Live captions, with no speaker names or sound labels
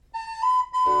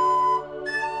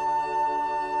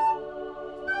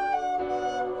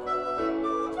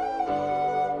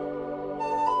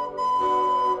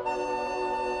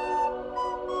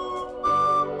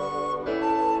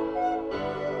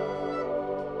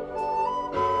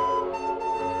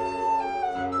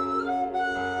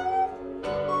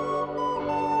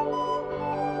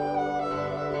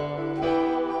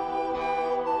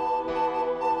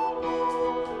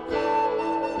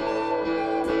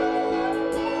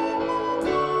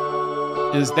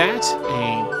Is that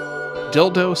a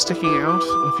dildo sticking out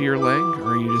of your leg,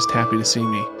 or are you just happy to see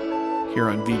me here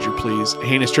on V'ger Please? A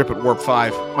heinous trip at Warp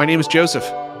 5. My name is Joseph.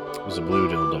 It was a blue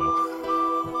dildo.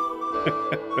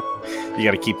 You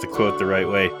got to keep the quote the right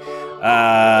way.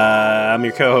 I'm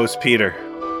your co-host, Peter.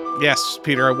 Yes,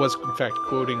 Peter, I was in fact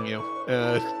quoting you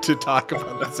to talk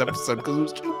about this episode because it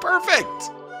was too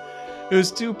perfect. It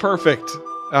was too perfect.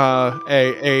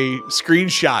 A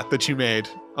screenshot that you made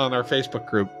on our Facebook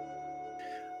group.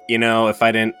 You know, if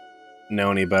I didn't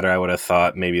know any better, I would have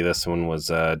thought maybe this one was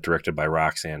directed by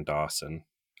Roxanne Dawson.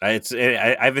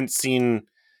 I haven't seen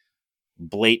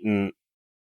blatant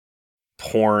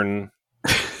porn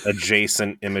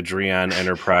adjacent imagery on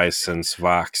Enterprise since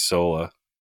Vox Sola.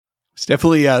 It's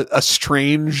definitely a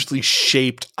strangely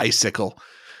shaped icicle.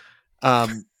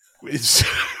 It's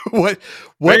what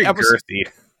Very episode?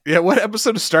 girthy. Yeah, what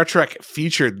episode of Star Trek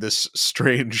featured this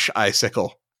strange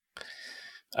icicle?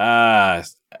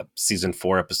 Season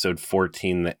 4, episode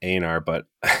 14, the Aenar, but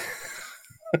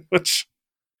which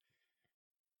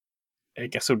I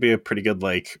guess would be a pretty good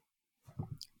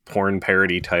porn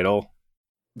parody title.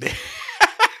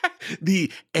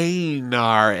 The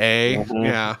Aenar, Mm-hmm.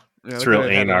 Yeah, it's real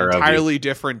Aenar. An entirely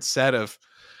different set of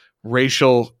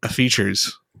racial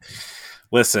features.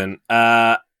 Listen,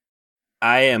 I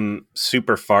am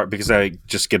super far because I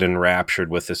just get enraptured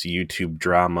with this YouTube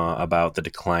drama about the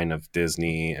decline of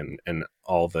Disney and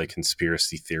all the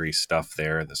conspiracy theory stuff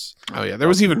there. There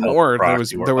was even more. There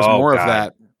was more of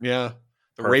that. Yeah,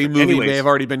 the Rey movie may have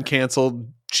already been canceled.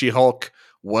 She-Hulk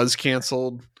was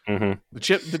canceled.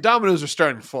 Mm-hmm. The dominoes are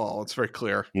starting to fall. It's very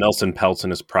clear. Nelson Peltz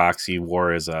as proxy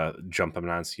war is jumping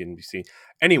on CNBC.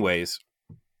 Anyways,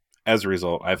 as a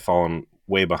result, I've fallen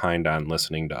way behind on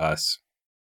listening to us.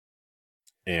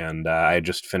 And I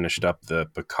just finished up the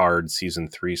Picard season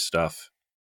 3 stuff,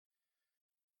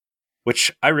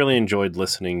 which I really enjoyed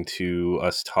listening to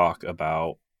us talk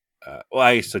about.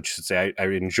 I should say I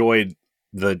enjoyed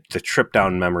the trip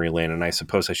down memory lane, and I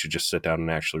suppose I should just sit down and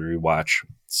actually rewatch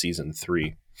season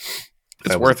 3.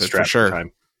 It's worth it for sure.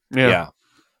 Time. Yeah.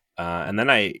 And then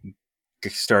I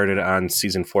started on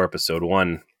season 4, episode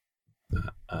 1,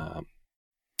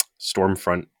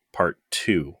 Stormfront Part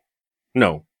 2.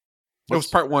 No. It was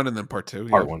part 1 and then part 2.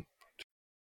 Part 1.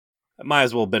 It might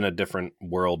as well have been a different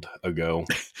world ago,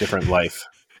 different life,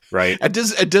 right?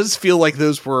 It does feel like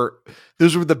those were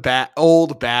the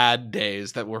old bad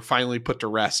days that were finally put to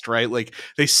rest, right? Like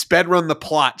they sped run the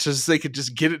plot just so they could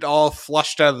just get it all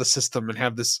flushed out of the system and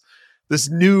have this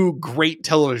new great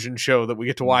television show that we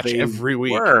get to watch every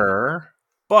week.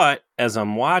 But as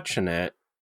I'm watching it,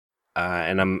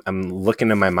 and I'm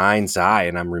looking in my mind's eye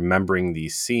and I'm remembering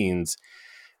these scenes.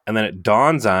 And then it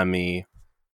dawns on me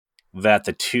that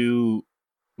the two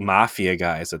mafia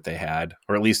guys that they had,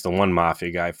 or at least the one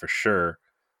mafia guy for sure,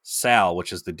 Sal,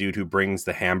 which is the dude who brings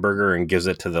the hamburger and gives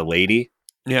it to the lady.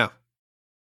 Yeah.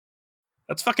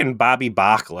 That's fucking Bobby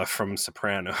Bacala from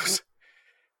Sopranos.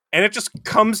 And it just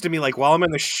comes to me while I'm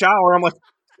in the shower, I'm like,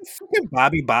 fucking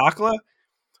Bobby Bacala?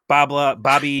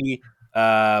 Bobby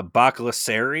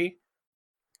Bacala-Seri,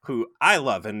 who I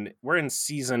love. And we're in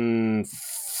season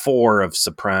 4 of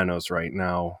Sopranos right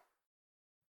now.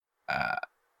 I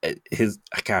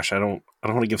don't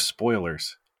want to give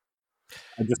spoilers.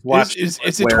 I just watched. It's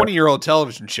a 20-year-old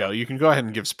television show. You can go ahead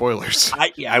and give spoilers.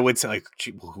 I would say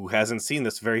who hasn't seen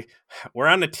this? We're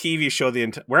on a TV show.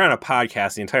 We're on a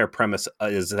podcast. The entire premise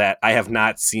is that I have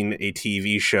not seen a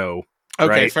TV show.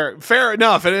 Okay, right? fair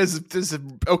enough. It is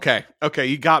okay. Okay,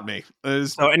 you got me.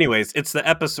 So, anyways, it's the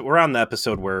episode. We're on the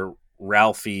episode where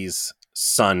Ralphie's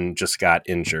son just got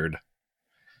injured.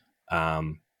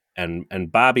 And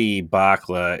Bobby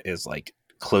Bacala is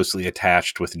closely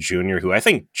attached with Junior, who I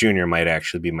think Junior might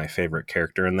actually be my favorite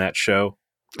character in that show.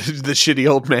 The shitty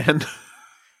old man.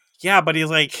 Yeah, but he's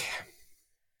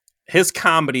his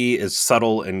comedy is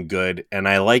subtle and good, and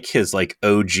I like his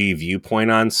OG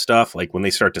viewpoint on stuff. When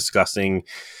they start discussing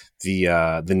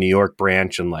the New York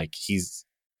branch, and he's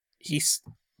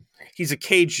a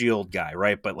cagey old guy,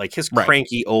 right? But his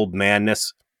cranky old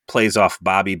manness plays off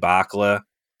Bobby Bacala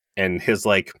and his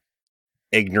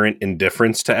ignorant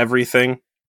indifference to everything.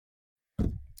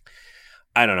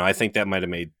 I don't know. I think that might have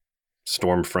made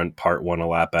Stormfront Part 1 a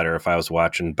lot better if I was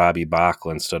watching Bobby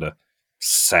Bacala instead of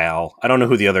Sal. I don't know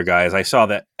who the other guy is. I saw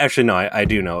that. Actually, no, I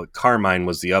do know. Carmine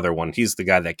was the other one. He's the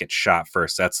guy that gets shot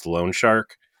first. That's the loan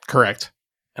shark. Correct.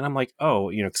 And I'm like,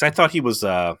 oh, because I thought he was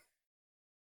the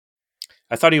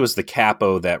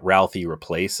capo that Ralphie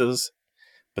replaces.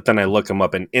 But then I look him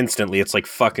up and instantly it's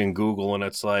fucking Google, and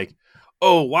it's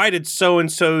oh, why did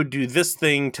so-and-so do this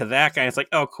thing to that guy? And it's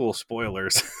oh, cool,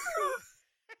 spoilers.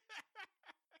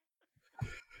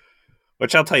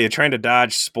 Which I'll tell you, trying to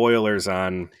dodge spoilers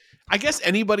on. I guess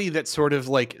anybody that sort of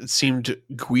like seemed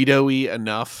Guido-y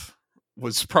enough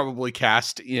was probably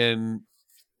cast in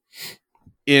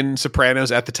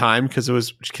Sopranos at the time because it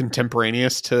was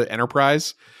contemporaneous to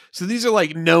Enterprise. So these are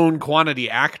like known quantity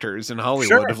actors in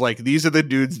Hollywood Sure. of like, these are the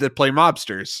dudes that play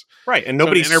mobsters. Right. And So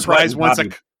nobody's Enterprise wants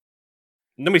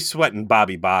nobody's sweating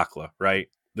Bobby Bacla, right?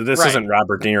 This Right. isn't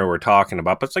Robert De Niro we're talking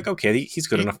about, but it's like, okay, he's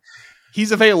good enough.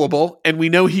 He's available, and we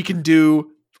know he can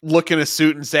look in a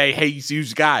suit and say, hey,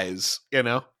 use guys, you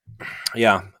know?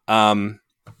 Yeah.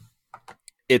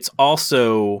 It's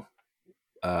also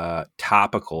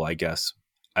topical, I guess.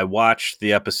 I watched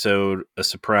the episode of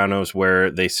Sopranos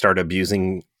where they start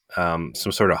abusing some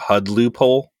sort of HUD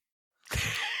loophole.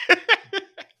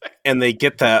 And they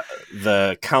get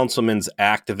the councilman's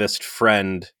activist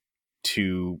friend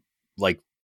to like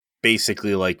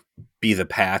basically like be the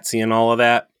patsy and all of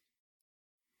that.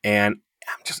 And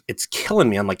it's killing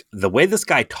me. I'm like, the way this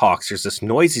guy talks, there's this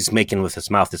noise he's making with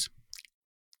his mouth.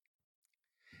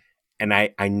 And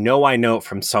I know it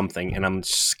from something, and I'm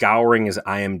scouring his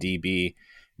IMDb.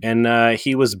 And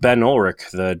he was Ben Ulrich,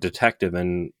 the detective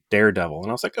in Daredevil. And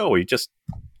I was like, oh, we just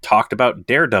talked about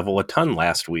Daredevil a ton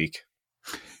last week.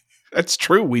 That's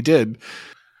true. We did.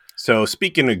 So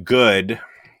speaking of good.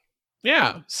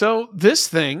 Yeah. So this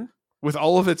thing, with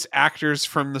all of its actors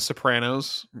from The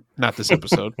Sopranos, not this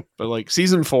episode, but like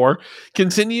season 4,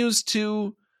 continues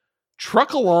to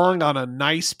truck along on a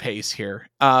nice pace here.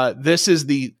 This is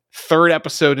the 3rd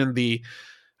episode in the,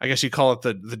 I guess you call it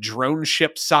the drone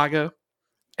ship saga.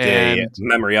 And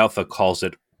Memory Alpha calls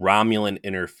it Romulan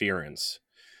interference.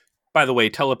 By the way,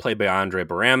 teleplay by Andre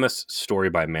Baramis,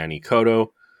 story by Manny Cotto,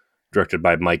 directed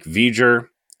by Mike Vieger.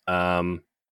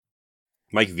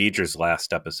 Mike Vieger's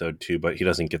last episode too, but he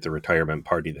doesn't get the retirement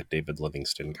party that David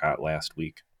Livingston got last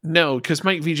week. No, because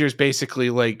Mike Vieger's basically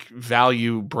like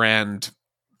value brand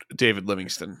David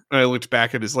Livingston. I looked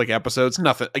back at his like episodes.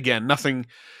 Nothing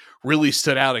really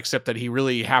stood out except that he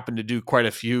really happened to do quite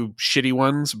a few shitty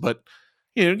ones. But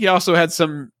you know, he also had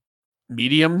some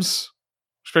mediums,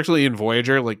 especially in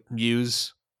Voyager, like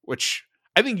Muse, which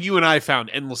I think you and I found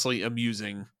endlessly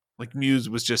amusing. Like Muse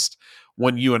was just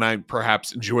one you and I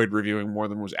perhaps enjoyed reviewing more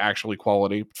than was actually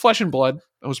quality. Flesh and Blood,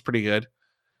 that was pretty good.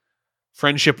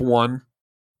 Friendship 1,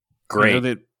 great.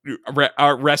 You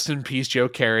know, rest in peace, Joe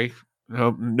Carey.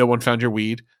 No one found your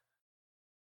weed.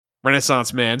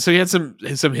 Renaissance Man. So he had some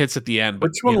hits at the end. But,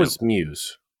 which one was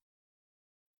Muse?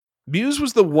 Muse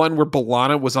was the one where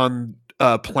B'Elanna was on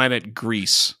planet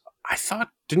Greece. I thought,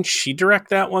 didn't she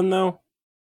direct that one though?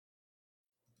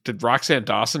 Did Roxanne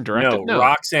Dawson direct it? No,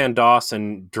 Roxanne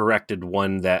Dawson directed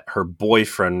one that her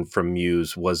boyfriend from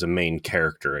Muse was a main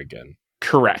character again.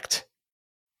 Correct.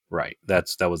 Right. That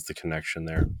was the connection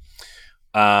there.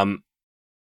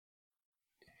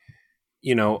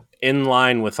 You know, in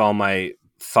line with all my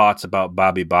thoughts about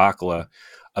Bobby Bacla,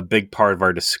 a big part of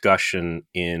our discussion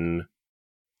in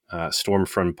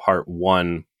Stormfront Part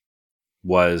 1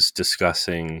 was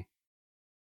discussing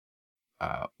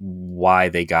why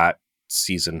they got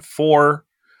Season 4,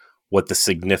 what the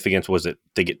significance was.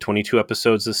 They get 22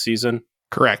 episodes this season?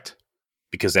 Correct.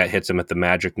 Because that hits them at the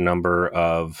magic number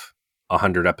of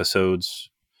 100 episodes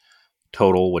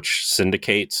total, which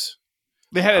syndicates.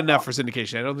 They had enough for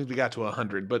syndication. I don't think they got to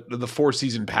 100, but the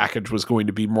 4-season package was going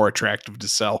to be more attractive to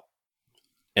sell.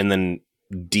 And then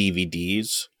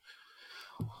DVDs.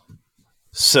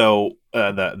 So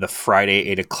the Friday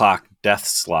 8 o'clock death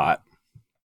slot,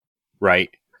 right?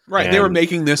 Right. They were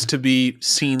making this to be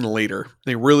seen later.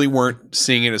 They really weren't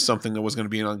seeing it as something that was going to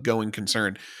be an ongoing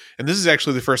concern. And this is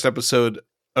actually the first episode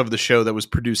of the show that was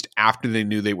produced after they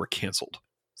knew they were canceled.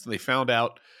 So they found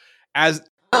out as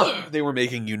they were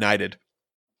making United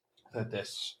that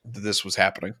this was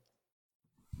happening.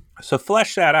 So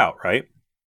flesh that out, right?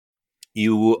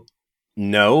 You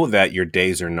know that your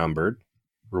days are numbered.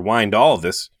 Rewind all of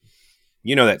this.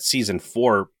 You know that season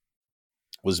 4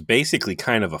 was basically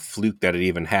kind of a fluke that it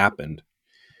even happened.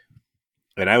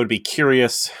 And I would be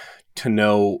curious to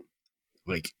know,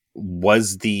 like,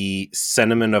 was the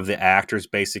sentiment of the actors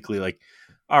basically like,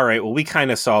 all right, well, we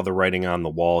kind of saw the writing on the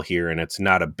wall here and it's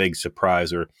not a big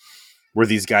surprise? Or were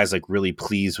these guys like really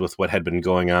pleased with what had been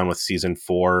going on with season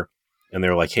 4? And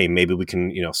they're like, hey, maybe we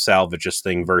can, salvage this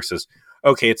thing versus,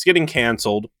 okay, it's getting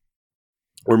canceled.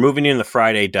 We're moving in the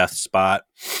Friday death spot.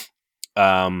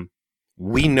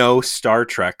 We know Star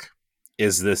Trek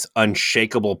is this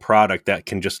unshakable product that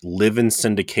can just live in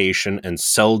syndication and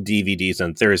sell DVDs.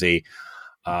 And there's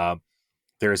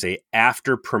a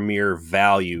after premiere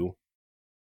value,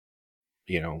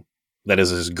 that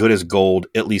is as good as gold,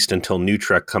 at least until New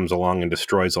Trek comes along and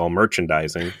destroys all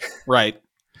merchandising. Right.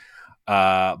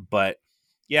 But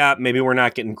yeah, maybe we're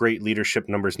not getting great leadership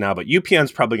numbers now, but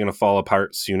UPN's probably going to fall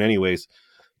apart soon anyways.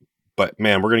 But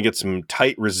man, we're going to get some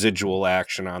tight residual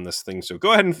action on this thing. So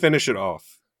go ahead and finish it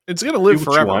off. It's going to live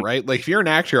forever, right? Like if you're an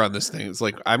actor on this thing, it's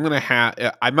like, I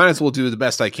might as well do the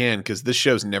best I can because this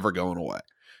show's never going away.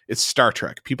 It's Star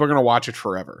Trek. People are going to watch it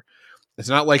forever. It's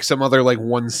not like some other like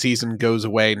one season goes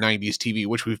away 90s TV,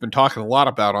 which we've been talking a lot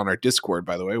about on our Discord,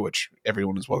 by the way, which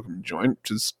everyone is welcome to join.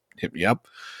 Just hit me up.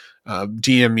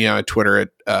 DM me on Twitter at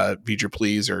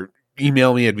VJPlease or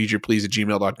email me at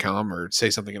vjplease@gmail.com or say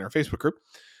something in our Facebook group.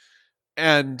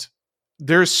 And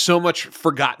there's so much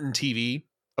forgotten TV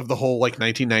of the whole like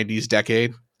 1990s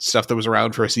decade, stuff that was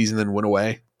around for a season then went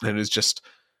away and is just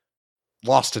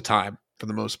lost to time for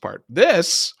the most part.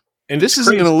 This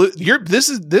isn't going to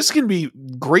this can be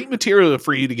great material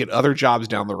for you to get other jobs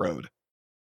down the road.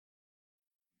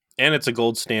 And it's a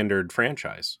gold standard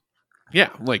franchise. Yeah,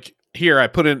 like here I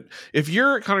put in, if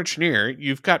you're Connor Chenier,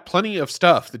 you've got plenty of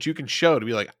stuff that you can show to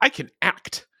be like, I can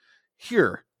act.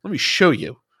 Here, let me show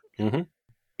you. Mm-hmm.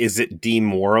 Is it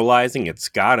demoralizing? It's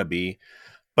got to be,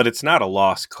 but it's not a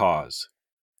lost cause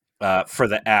for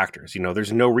the actors. You know,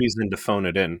 there's no reason to phone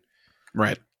it in.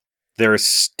 Right. There's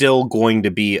still going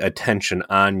to be attention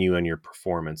on you and your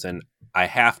performance. And I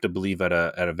have to believe at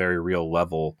a very real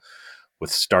level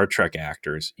with Star Trek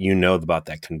actors, you know about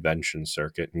that convention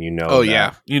circuit and you know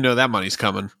that money's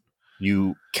coming.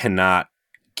 You cannot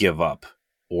give up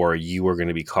or you are going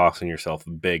to be costing yourself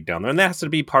big down there. And that has to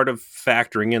be part of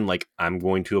factoring in, like, I'm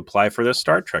going to apply for this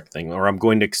Star Trek thing or I'm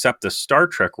going to accept this Star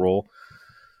Trek role.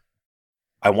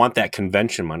 I want that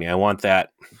convention money. I want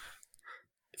that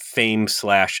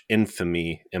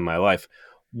fame/infamy in my life.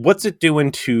 What's it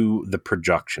doing to the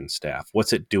production staff?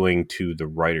 What's it doing to the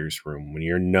writer's room when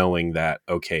you're knowing that,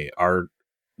 okay,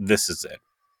 this is it.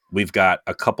 We've got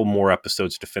a couple more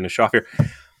episodes to finish off here.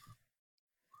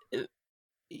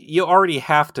 You already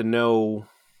have to know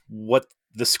what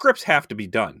the scripts have to be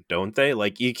done, don't they?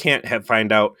 Like you can't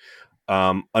find out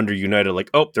under United, like,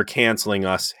 oh, they're canceling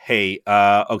us. Hey,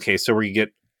 okay, so we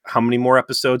get how many more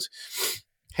episodes?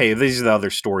 Hey, these are the other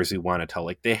stories we want to tell.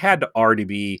 Like they had to already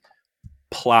be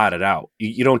plotted out.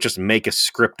 You don't just make a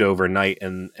script overnight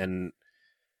and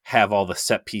have all the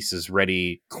set pieces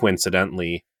ready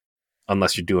coincidentally,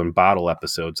 unless you're doing bottle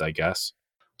episodes, I guess.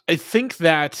 I think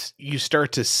that you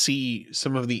start to see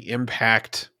some of the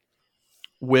impact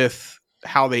with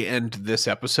how they end this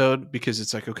episode because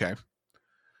it's like, okay,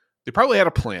 they probably had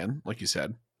a plan, like you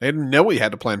said. They didn't know we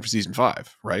had to plan for season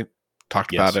 5, right?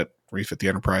 Talked about it, refit the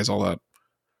Enterprise, all that.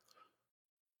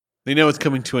 They know it's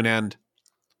coming to an end.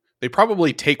 They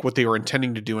probably take what they were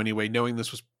intending to do anyway, knowing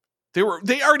this was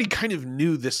they already kind of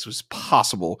knew this was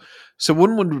possible. So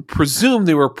one would presume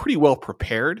they were pretty well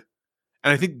prepared.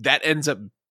 And I think that ends up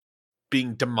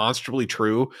being demonstrably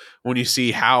true when you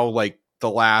see how like the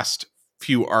last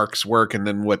few arcs work and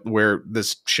then where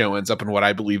this show ends up in what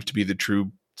I believe to be the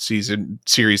true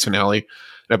series finale,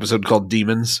 an episode called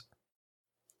Demons.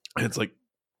 And it's like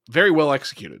very well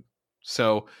executed.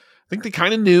 So I think they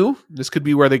kind of knew this could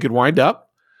be where they could wind up.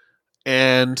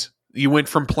 And you went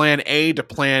from plan A to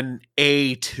plan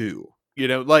A2, you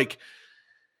know, like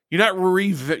you're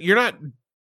not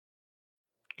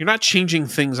changing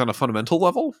things on a fundamental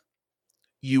level.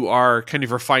 You are kind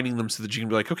of refining them so that you can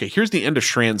be like, okay, here's the end of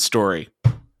Shran's story.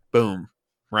 Boom.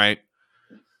 Right.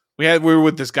 We were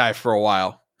with this guy for a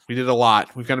while. We did a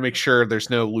lot. We've got to make sure there's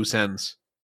no loose ends.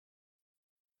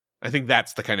 I think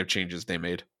that's the kind of changes they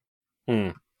made.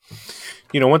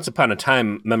 You know, once upon a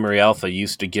time, Memory Alpha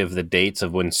used to give the dates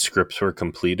of when scripts were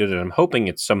completed, and I'm hoping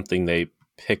it's something they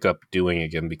pick up doing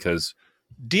again because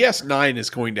DS9 is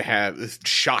going to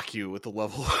shock you with the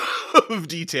level of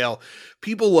detail.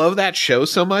 People love that show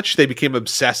so much, they became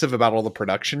obsessive about all the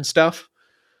production stuff.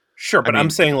 Sure, but I'm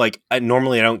saying, like,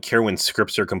 normally I don't care when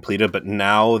scripts are completed, but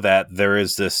now that there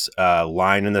is this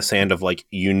line in the sand of, like,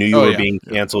 you knew you were being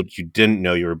canceled, you didn't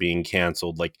know you were being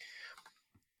canceled, like,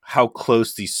 how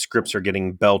close these scripts are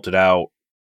getting belted out.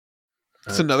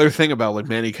 That's another thing about, like,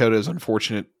 Manny Cota's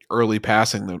unfortunate early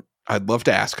passing that I'd love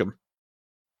to ask him.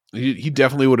 He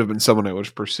definitely would have been someone I would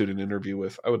have pursued an interview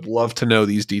with. I would love to know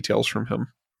these details from him.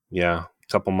 Yeah,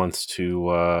 a couple months too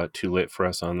late for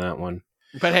us on that one.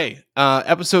 But hey,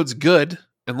 episode's good,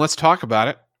 and let's talk about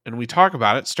it. And we talk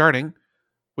about it starting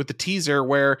with the teaser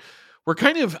where we're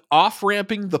kind of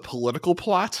off-ramping the political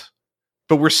plot,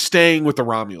 but we're staying with the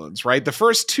Romulans, right? The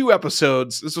first 2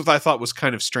 episodes, this is what I thought was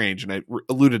kind of strange, and I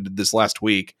alluded to this last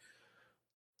week.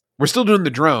 We're still doing the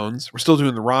drones. We're still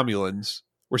doing the Romulans.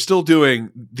 We're still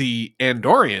doing the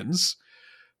Andorians,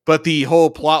 but the whole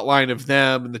plot line of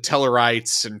them and the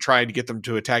Tellarites and trying to get them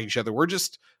to attack each other, we're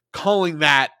just calling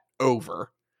that over.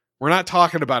 We're not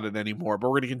talking about it anymore, but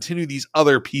we're going to continue these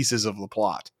other pieces of the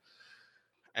plot.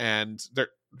 And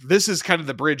this is kind of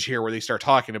the bridge here where they start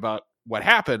talking about what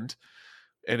happened.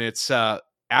 And it's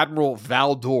Admiral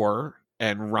Valdor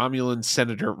and Romulan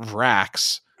Senator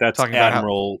Vrax. That's talking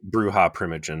Admiral Bruja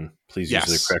Primogen. Please use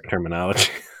the correct terminology.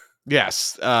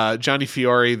 Yes. Johnny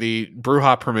Fiore, the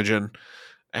Bruja Primogen,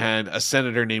 and a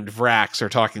senator named Vrax are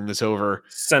talking this over.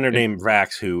 Senator named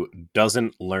Vrax who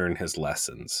doesn't learn his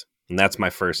lessons. And that's my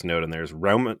first note. And there's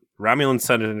Romulan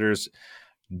senators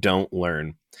don't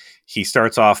learn. He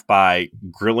starts off by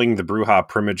grilling the Bruja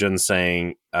Primogen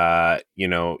saying,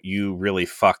 you really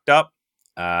fucked up.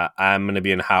 I'm going to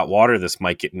be in hot water. This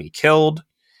might get me killed.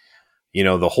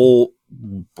 The whole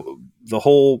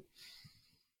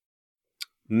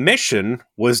mission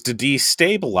was to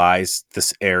destabilize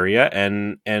this area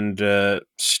and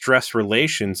stress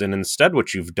relations. And instead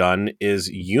what you've done is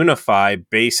unify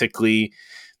basically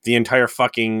the entire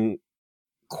fucking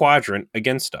quadrant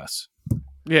against us.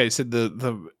 Yeah, he said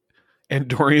the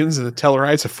Andorians and the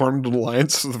Tellarites have formed an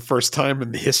alliance for the first time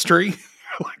in history.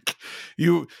 Like,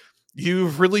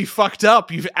 you've really fucked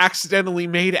up. You've accidentally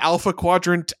made Alpha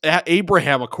Quadrant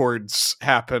Abraham Accords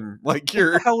happen. Like,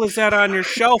 what the hell is that on your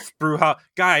shelf, Bruja?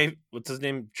 Guy, what's his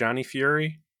name? Johnny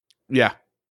Fury? Yeah.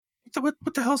 What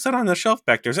the hell is that on the shelf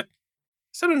back there? Is that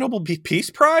a Nobel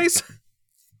Peace Prize?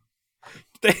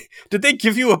 Did they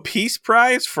give you a peace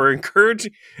prize for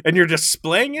encouraging, and you're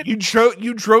displaying it?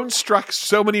 You drone struck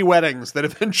so many weddings that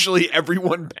eventually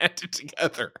everyone banded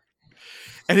together.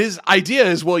 And his idea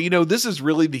is, well, this is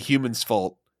really the humans'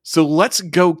 fault. So let's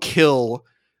go kill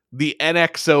the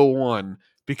NX-01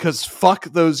 because fuck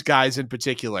those guys in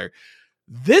particular.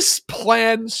 This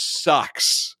plan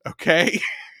sucks, okay?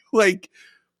 Like,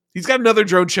 he's got another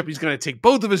drone ship. He's going to take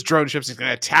both of his drone ships. He's going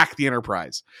to attack the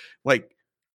Enterprise. Like,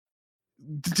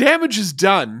 the damage is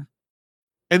done.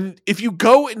 And if you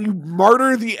go and you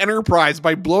martyr the Enterprise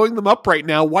by blowing them up right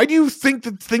now, why do you think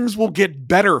that things will get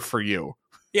better for you?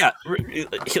 Yeah.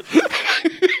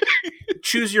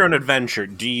 Choose your own adventure.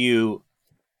 Do you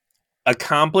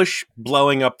accomplish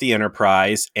blowing up the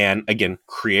Enterprise and, again,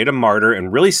 create a martyr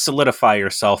and really solidify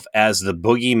yourself as the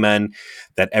boogeymen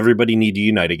that everybody need to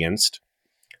unite against?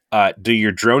 Do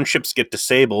your drone ships get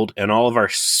disabled and all of our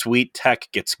sweet tech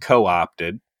gets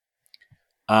co-opted?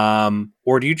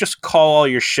 Or do you just call all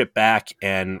your shit back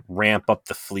and ramp up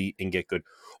the fleet and get good?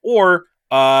 Or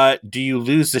do you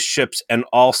lose the ships and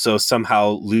also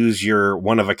somehow lose your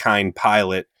one-of-a-kind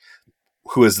pilot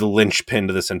who is the linchpin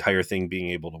to this entire thing being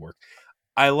able to work?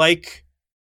 I like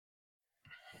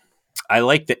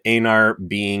the Aenar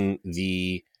being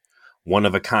the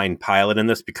one-of-a-kind pilot in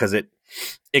this because it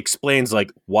explains,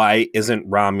 like, why isn't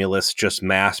Romulus just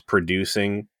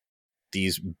mass-producing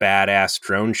these badass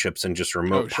drone ships and just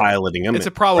remote piloting them? It's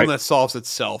a problem that solves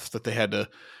itself, that they had to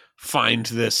find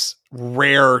this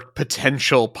rare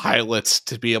potential pilots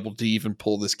to be able to even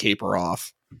pull this caper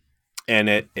off. And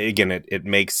it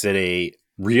makes it a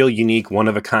real unique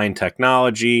one-of-a-kind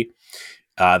technology.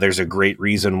 There's a great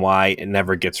reason why it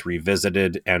never gets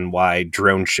revisited and why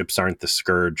drone ships aren't the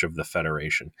scourge of the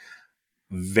Federation.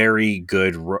 Very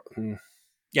good.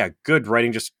 Good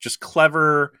writing. Just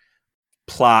clever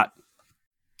plot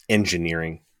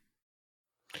engineering.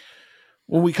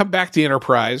 When we come back to the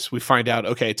Enterprise, we find out,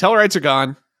 okay, Tellarites are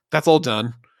gone. That's all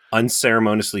done.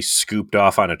 Unceremoniously scooped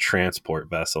off on a transport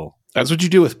vessel. That's what you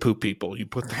do with poop people. You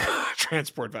put the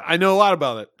transport vessel. I know a lot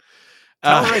about it.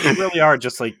 Tellarites really are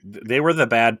just like, they were the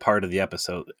bad part of the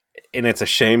episode. And it's a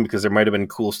shame because there might have been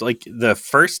cool stuff. Like, the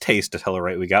first taste of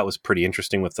Tellarite we got was pretty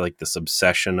interesting with, like, this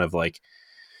obsession of, like,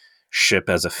 ship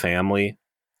as a family.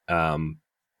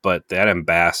 But that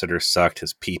ambassador sucked.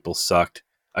 His people sucked.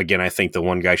 Again, I think the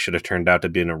one guy should have turned out to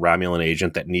be a Romulan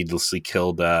agent that needlessly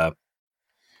killed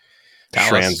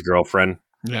Shran's girlfriend.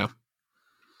 Yeah.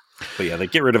 But yeah, they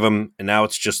get rid of him, and now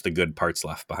it's just the good parts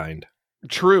left behind.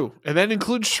 True. And that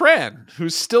includes Shran,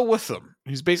 who's still with them.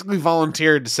 He's basically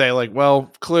volunteered to say, like,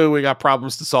 well, Clue, we got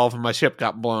problems to solve and my ship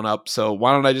got blown up, so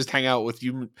why don't I just hang out with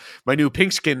you, my new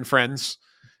pink skin friends,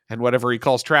 and whatever he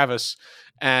calls Travis,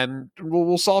 and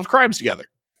we'll solve crimes together.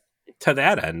 To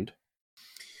that end,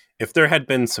 if there had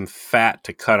been some fat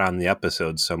to cut on the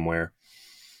episode somewhere,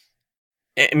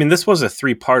 I mean, this was a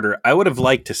 3-parter. I would have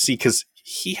liked to see, because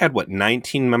he had,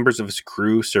 19 members of his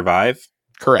crew survive?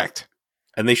 Correct.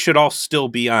 And they should all still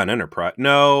be on Enterprise.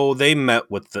 No, they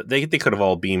met with they could have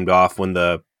all beamed off when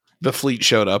the fleet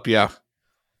showed up, yeah.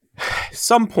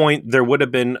 Some point, there would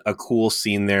have been a cool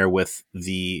scene there with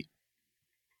the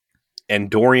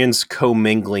Andorians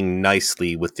commingling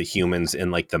nicely with the humans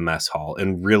in like the mess hall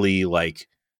and really like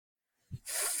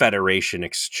Federation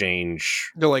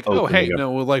exchange. They're like, oh, hey, opening up.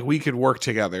 no, like we could work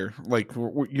together. Like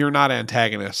you're not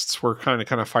antagonists. We're kind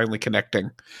of finally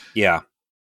connecting. Yeah,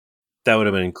 that would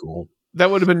have been cool.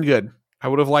 That would have been good. I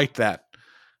would have liked that.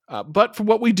 But for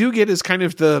what we do get is kind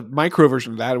of the micro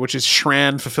version of that, which is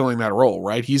Shran fulfilling that role,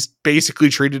 right? He's basically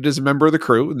treated as a member of the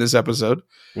crew in this episode.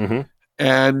 Mm-hmm.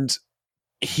 And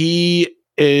he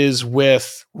is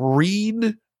with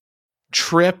Reed,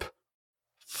 Trip,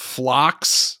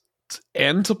 Phlox,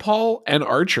 and T'Pol, and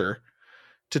Archer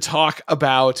to talk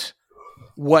about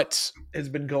what has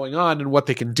been going on and what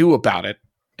they can do about it.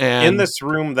 And in this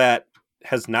room that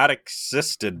has not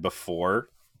existed before.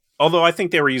 Although I think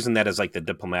they were using that as like the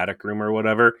diplomatic room or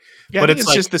whatever. yeah, but I think it's it's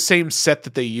like, just the same set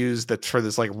that they use that's for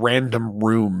this like random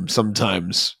room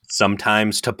sometimes.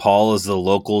 sometimes T'Pol is the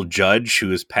local judge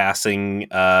who is passing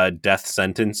death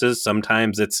sentences.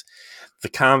 Sometimes it's the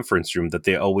conference room that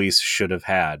they always should have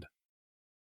had.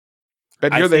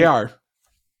 But I here they think are.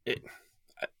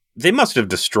 They must have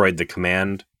destroyed the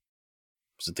command.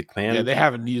 Was it the command? Yeah, they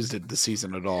haven't used it this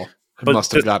season at all. They But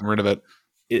must have gotten rid of it.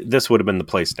 This would have been the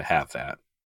place to have that.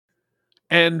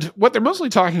 And what they're mostly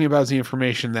talking about is the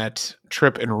information that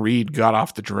Trip and Reed got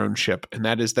off the drone ship, and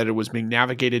that is that it was being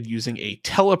navigated using a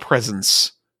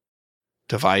telepresence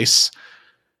device.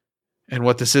 And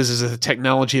what this is a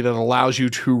technology that allows you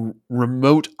to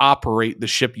remote operate the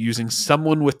ship using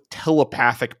someone with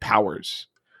telepathic powers.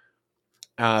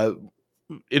 It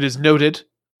is noted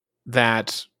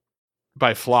that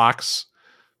by Phlox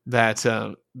that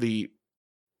the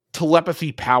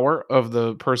telepathy power of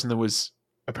the person that was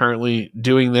apparently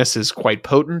doing this is quite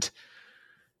potent,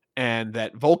 and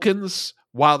that Vulcans,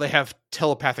 while they have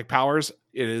telepathic powers,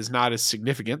 it is not as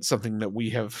significant, something that we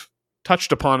have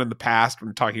touched upon in the past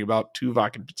when talking about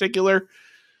Tuvok in particular.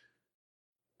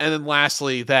 And then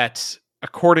lastly, that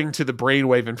according to the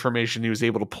brainwave information he was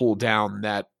able to pull down,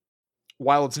 that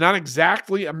while it's not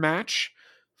exactly a match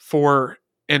for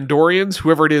Andorians,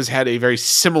 whoever it is had a very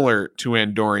similar to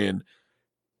Andorian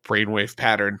brainwave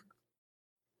pattern.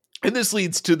 And this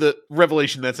leads to the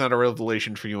revelation that's not a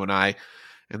revelation for you and I,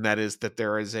 and that is that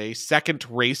there is a second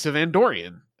race of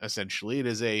Andorian, essentially. It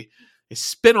is a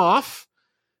spin-off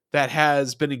that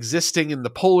has been existing in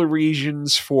the polar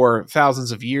regions for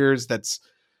thousands of years that's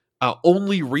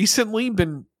only recently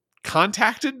been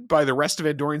contacted by the rest of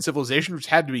Andorian civilization, which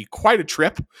had to be quite a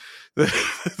trip.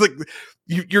 Like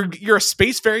you're a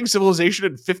spacefaring civilization,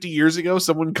 and 50 years ago,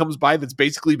 someone comes by that's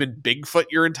basically been Bigfoot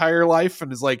your entire life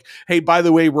and is like, "Hey, by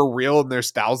the way, we're real, and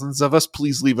there's thousands of us.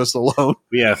 Please leave us alone."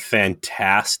 We have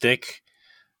fantastic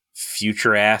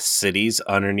future ass cities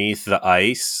underneath the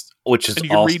ice, which is and you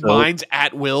can also read minds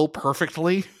at will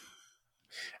perfectly.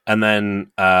 And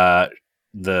then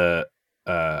the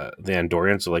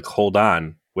Andorians are like, hold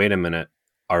on, wait a minute.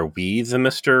 Are we the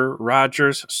Mr.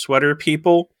 Rogers sweater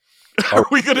people? Are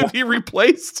we going to be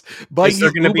replaced by Is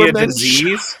there going to be a Ubermensch?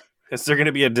 disease? Is there going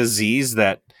to be a disease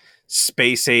that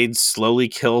space aid slowly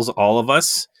kills all of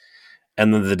us?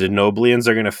 And then the Denoblians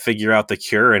are going to figure out the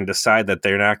cure and decide that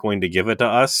they're not going to give it to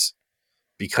us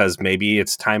because maybe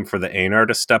it's time for the Aenar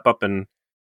to step up and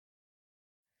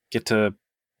get to,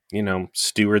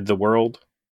 steward the world.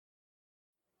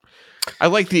 I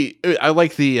like the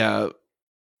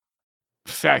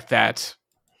fact that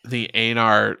the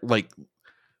Aenar, like,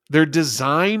 their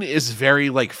design is very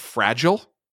like fragile.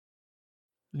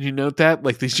 Did you note that?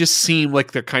 Like, they just seem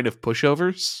like they're kind of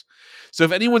pushovers. So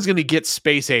if anyone's going to get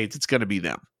space aids, it's going to be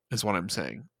them, is what I'm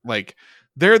saying. Like,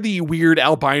 they're the weird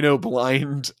albino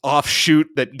blind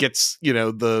offshoot that gets,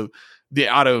 the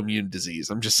autoimmune disease.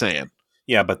 I'm just saying.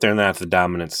 Yeah, but they're not the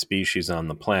dominant species on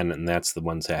the planet, and that's the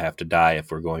ones that have to die if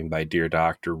we're going by Dear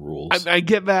Doctor rules. I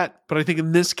get that, but I think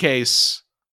in this case,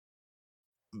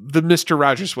 the Mr.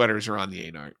 Rogers sweaters are on the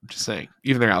Aenar. I'm just saying.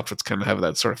 Even their outfits kind of have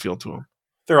that sort of feel to them.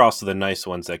 They're also the nice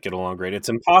ones that get along great. It's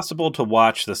impossible to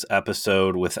watch this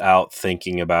episode without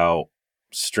thinking about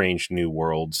Strange New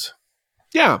Worlds.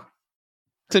 Yeah.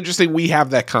 It's interesting we have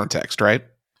that context, right?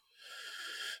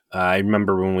 I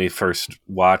remember when we first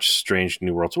watched Strange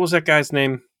New Worlds. What was that guy's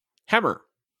name? Hemmer.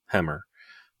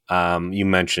 You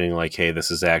mentioning like, hey,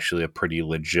 this is actually a pretty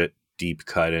legit deep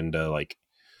cut into like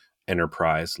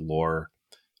Enterprise lore.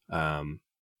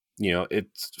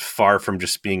 It's far from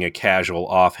just being a casual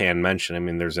offhand mention. I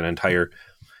mean, there's an entire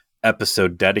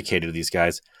episode dedicated to these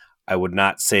guys. I would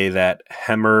not say that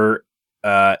Hemmer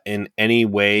in any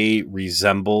way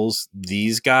resembles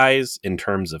these guys in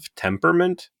terms of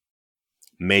temperament.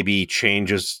 Maybe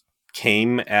changes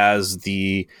came as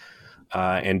the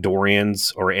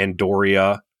Andorians or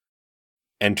Andoria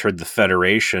entered the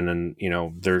Federation, and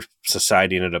their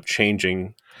society ended up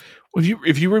changing.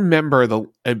 If you remember,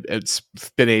 it's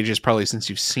been ages probably since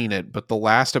you've seen it, but the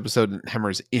last episode in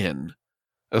Hemmer's Inn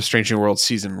of Strange New World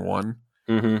season 1,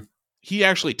 he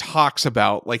actually talks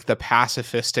about like the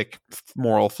pacifistic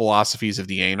moral philosophies of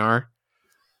the Aenar,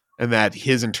 and that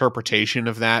his interpretation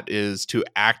of that is to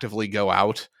actively go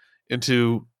out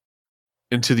into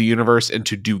the universe and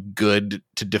to do good,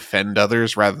 to defend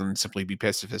others rather than simply be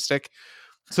pacifistic.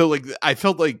 So like I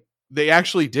felt like they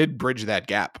actually did bridge that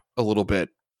gap a little bit.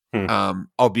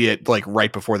 Albeit like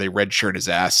right before they redshirt his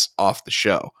ass off the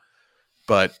show.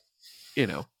 But,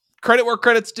 credit where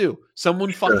credit's due.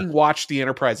 Someone fucking watched the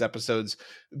Enterprise episodes,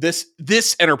 this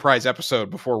Enterprise episode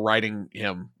before writing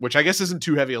him, which I guess isn't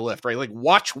too heavy a lift, right? Like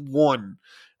watch one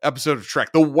episode of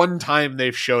Trek, the one time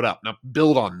they've showed up. Now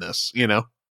build on this,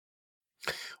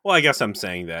 Well, I guess I'm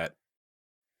saying that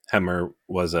Hemmer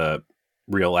was a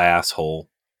real asshole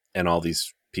and all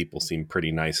these people seem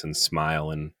pretty nice and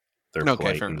smile and they're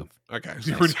okay, fair enough. Okay.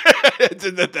 Nice.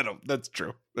 That's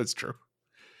true. That's true.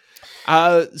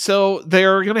 So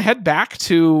they're going to head back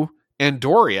to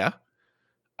Andoria,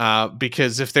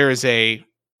 because if there is a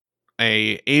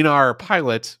Aenar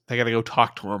pilot, they got to go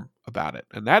talk to him about it.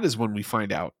 And that is when we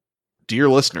find out, dear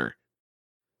listener,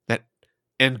 that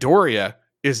Andoria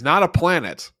is not a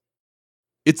planet.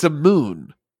 It's a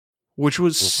moon, which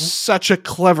was such a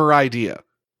clever idea.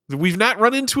 We've not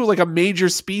run into like a major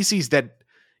species that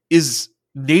is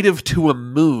native to a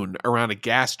moon around a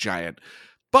gas giant,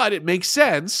 but it makes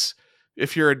sense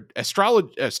if you're an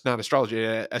astronomy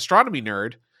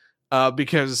nerd,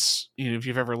 because if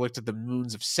you've ever looked at the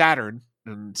moons of Saturn,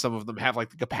 and some of them have like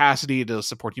the capacity to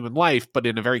support human life, but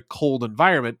in a very cold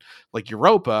environment like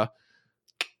Europa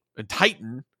and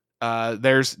Titan,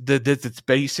 it's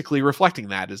basically reflecting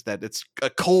that, is that it's a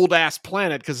cold ass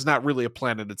planet because it's not really a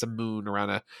planet, it's a moon around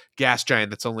a gas giant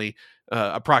that's only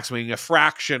approximating a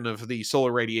fraction of the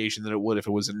solar radiation that it would if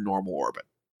it was in normal orbit.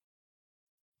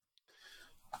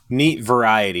 Neat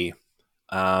variety.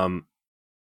 There's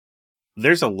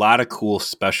a lot of cool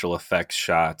special effects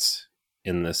shots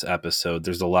in this episode.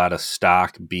 There's a lot of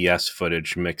stock BS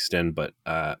footage mixed in, but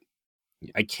I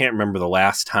can't remember the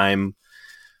last time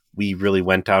we really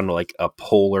went down to like a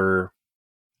polar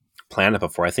planet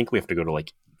before. I think we have to go to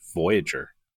like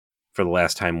Voyager for the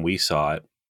last time we saw it.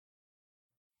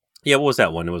 Yeah, what was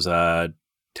that one? It was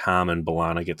Tom and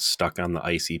B'Elanna get stuck on the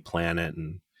icy planet,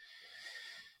 and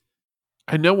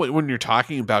I know what one you're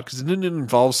talking about, because didn't it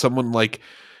involve someone like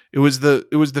it was the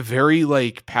very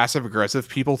like passive aggressive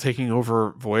people taking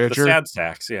over Voyager? The sad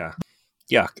sacks, yeah.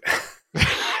 Yuck.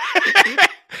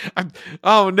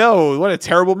 Oh no, what a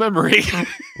terrible memory.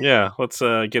 Yeah, let's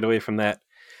get away from that.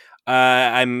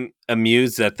 I'm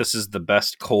amused that this is the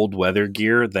best cold weather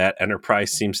gear that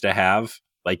Enterprise seems to have.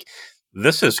 Like,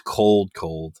 this is cold.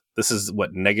 This is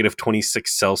what, -26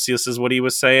 Celsius is what he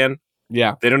was saying?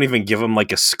 Yeah. They don't even give him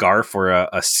like a scarf or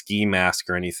a ski mask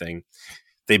or anything.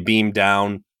 They beam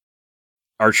down.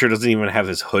 Archer doesn't even have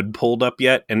his hood pulled up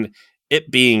yet. And it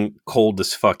being cold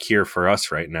as fuck here for us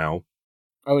right now.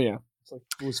 Oh, yeah.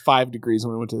 It was 5 degrees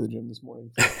when I went to the gym this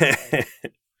morning.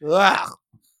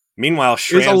 Meanwhile,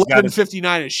 Shran's it's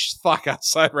 11:59 as fuck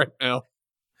outside right now.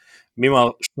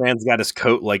 Meanwhile, Shran's got his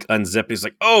coat like unzipped. He's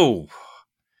like, "Oh,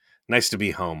 nice to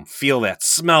be home. Feel that,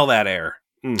 smell that air.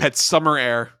 That summer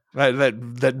air,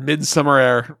 that midsummer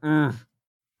air."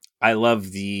 I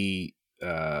love the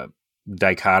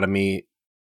dichotomy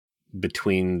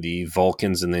between the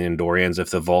Vulcans and the Andorians.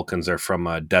 If the Vulcans are from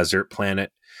a desert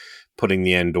planet, putting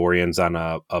the Andorians on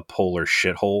a polar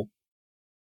shithole,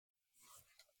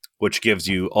 which gives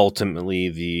you ultimately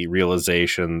the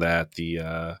realization that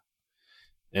the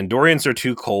Andorians are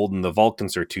too cold and the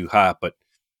Vulcans are too hot, but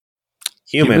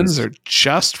humans are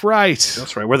just right.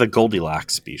 That's right. We're the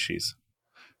Goldilocks species.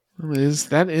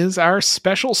 That is our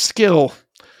special skill.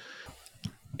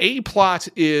 A plot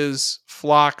is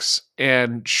Phlox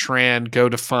and Shran go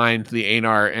to find the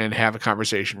Aenar and have a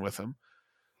conversation with him.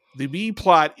 The B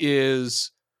plot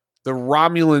is the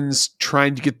Romulans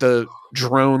trying to get the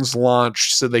drones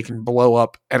launched so they can blow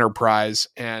up Enterprise,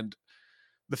 and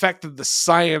the fact that the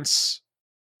science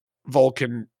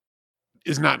Vulcan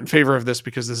is not in favor of this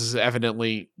because this is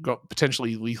evidently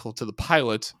potentially lethal to the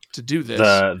pilot to do this.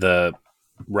 The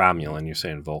Romulan, you're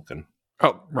saying Vulcan.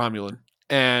 Oh, Romulan.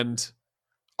 And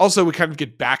also we kind of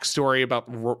get backstory about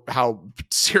how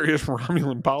serious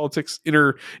Romulan politics,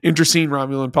 interscene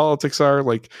Romulan politics are.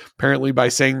 Like, apparently by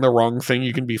saying the wrong thing,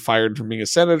 you can be fired from being a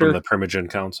senator. From the Primogen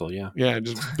Council, yeah. Yeah,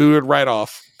 just boo it right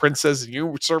off. Prince says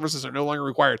your services are no longer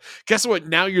required. Guess what?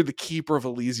 Now you're the keeper of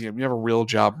Elysium. You have a real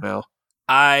job now.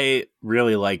 I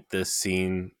really like this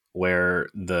scene where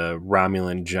the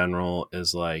Romulan general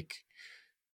is like,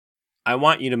 I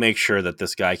want you to make sure that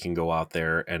this guy can go out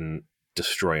there and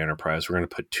destroy Enterprise. We're going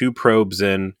to put 2 probes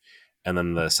in. And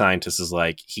then the scientist is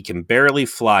like, he can barely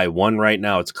fly 1 right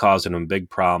now. It's causing him big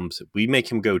problems. If we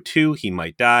make him go 2, he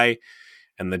might die.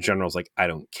 And the general's like, I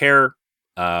don't care.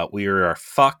 We are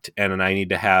fucked. And I need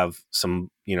to have some,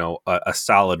 a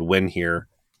solid win here.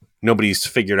 Nobody's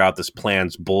figured out this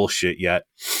plan's bullshit yet.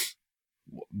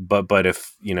 But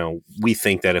if, we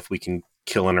think that if we can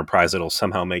kill Enterprise, it'll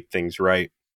somehow make things right.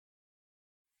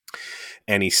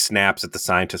 And he snaps at the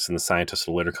scientist, and the scientist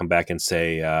will later come back and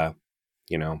say,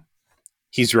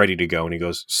 he's ready to go. And he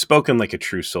goes, spoken like a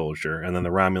true soldier. And then the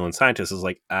Romulan scientist is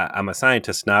like, I'm a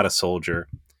scientist, not a soldier.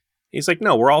 He's like,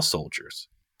 no, we're all soldiers.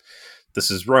 This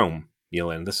is Rome,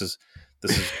 Yelin. This is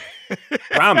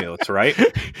Romulus, right?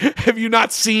 Have you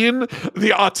not seen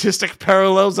the autistic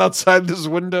parallels outside this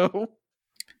window?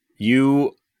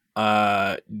 You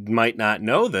might not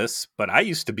know this, but I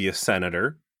used to be a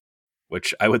senator,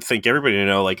 which I would think everybody would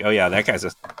know, like, oh yeah, that guy's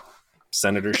a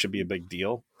senator, should be a big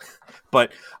deal.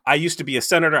 But I used to be a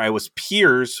senator. I was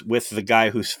peers with the guy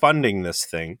who's funding this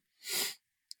thing.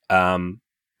 And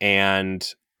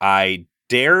I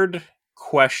dared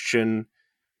question,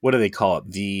 what do they call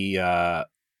it?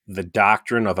 The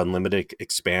doctrine of unlimited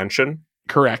expansion.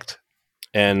 Correct.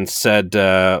 And said,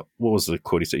 what was the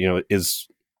quote he said?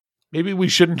 Maybe we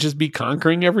shouldn't just be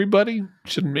conquering everybody.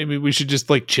 Maybe we should just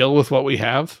like chill with what we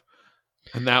have.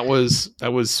 And that was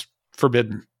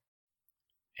forbidden.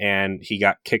 And he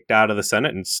got kicked out of the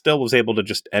Senate and still was able to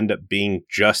just end up being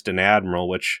just an admiral,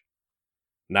 which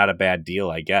not a bad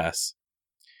deal, I guess.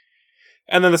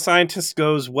 And then the scientist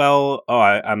goes, well,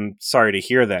 I'm sorry to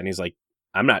hear that. And he's like,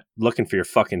 I'm not looking for your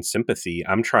fucking sympathy.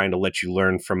 I'm trying to let you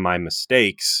learn from my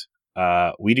mistakes.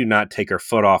 We do not take our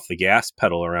foot off the gas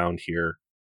pedal around here.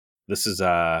 This is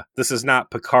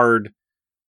not Picard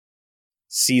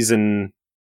season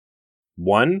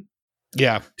 1?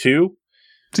 Yeah. 2?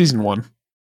 Season 1.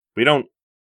 We don't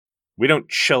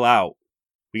chill out.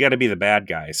 We got to be the bad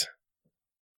guys.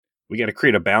 We got to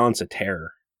create a balance of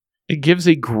terror. It gives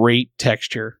a great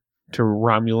texture to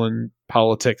Romulan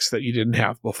politics that you didn't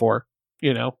have before,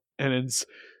 and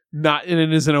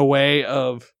it is in a way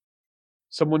of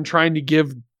someone trying to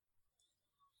give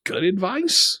good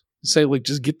advice. Say, like,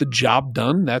 just get the job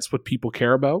done. That's what people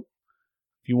care about.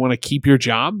 If you want to keep your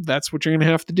job, that's what you're going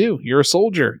to have to do. You're a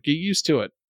soldier. Get used to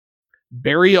it.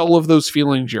 Bury all of those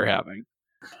feelings you're having.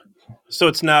 So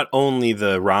it's not only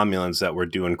the Romulans that we're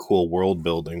doing cool world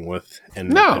building with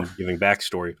and giving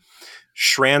backstory.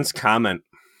 Shran's comment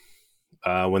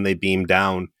when they beam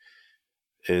down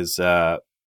is, Andorians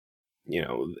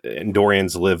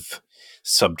live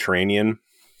subterranean,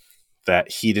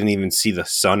 that he didn't even see the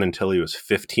sun until he was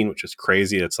 15, which is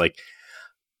crazy. It's like,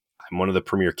 I'm one of the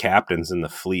premier captains in the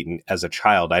fleet, and as a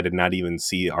child, I did not even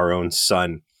see our own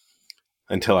sun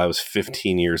until I was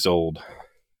 15 years old.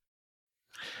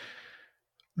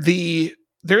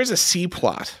 There is a C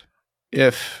plot,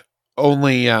 if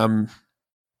only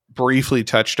briefly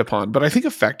touched upon, but I think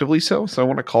effectively so I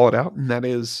want to call it out, and that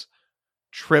is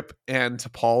Trip and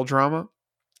T'Pol drama.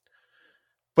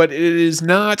 But it is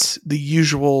not the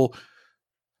usual,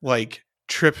 like,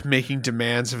 Trip making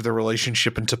demands of the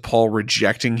relationship and T'Pol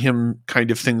rejecting him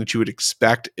kind of thing that you would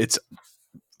expect. It's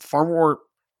far more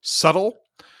subtle,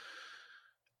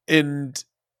 and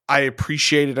I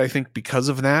appreciate it, I think, because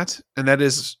of that. And that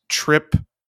is Trip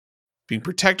being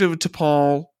protective of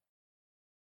T'Pol,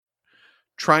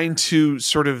 trying to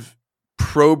sort of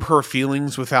probe her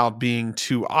feelings without being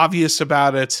too obvious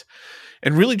about it,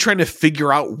 and really trying to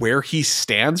figure out where he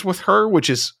stands with her, which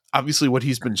is obviously what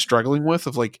he's been struggling with,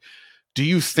 of like, do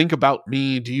you think about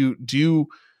me?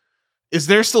 Is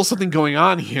there still something going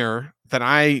on here that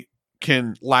I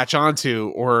can latch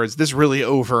onto, or is this really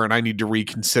over and I need to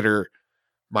reconsider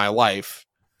my life?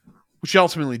 Which he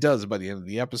ultimately does by the end of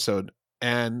the episode.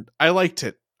 And I liked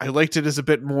it. I liked it as a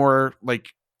bit more like,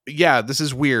 yeah, this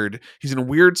is weird. He's in a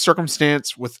weird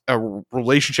circumstance with a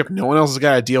relationship no one else has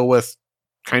got to deal with,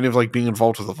 kind of like being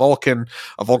involved with a Vulcan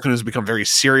who's become very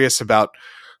serious about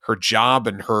her job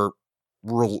and her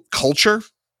culture,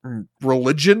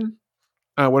 religion,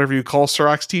 whatever you call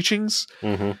Surak's teachings.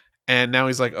 Mm-hmm. And now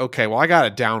he's like, okay, well, I got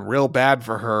it down real bad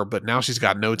for her, but now she's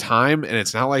got no time, and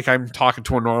it's not like I'm talking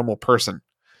to a normal person.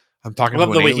 I'm talking to an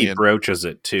alien. I love the way he broaches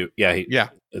it, too. Yeah.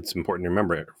 It's important to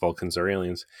remember, Vulcans are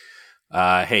aliens.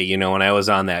 Hey, when I was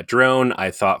on that drone, I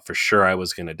thought for sure I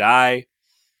was going to die.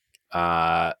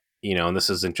 And this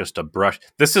isn't just a brush.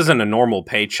 This isn't a normal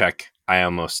paycheck. I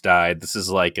almost died. This is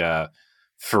like a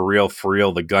for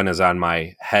real, the gun is on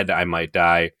my head, I might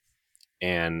die.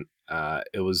 And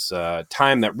it was a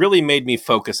time that really made me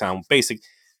focus on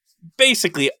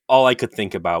basically all I could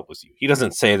think about was you. He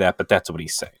doesn't say that, but that's what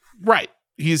he's saying. Right.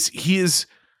 He is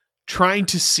trying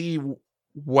to see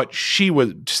what she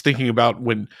was thinking about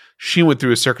when she went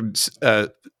through a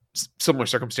similar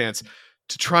circumstance,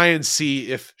 to try and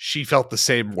see if she felt the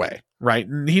same way. Right.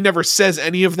 And he never says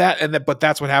any of that. But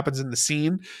that's what happens in the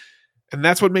scene. And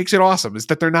that's what makes it awesome, is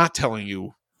that they're not telling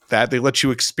you that. They let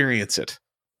you experience it.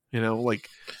 You know, like,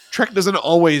 Trek doesn't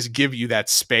always give you that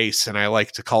space, and I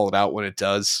like to call it out when it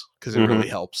does, because it really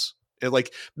helps. It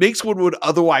like makes what would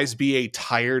otherwise be a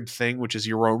tired thing, which is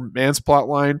your romance plot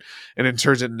line, and it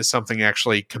turns it into something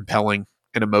actually compelling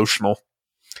and emotional.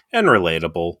 And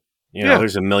relatable. You know,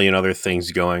 there's a million other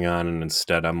things going on, and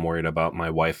instead I'm worried about my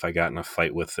wife I got in a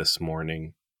fight with this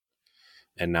morning.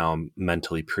 And now I'm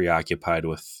mentally preoccupied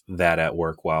with that at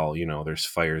work while, you know, there's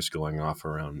fires going off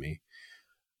around me.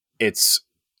 It's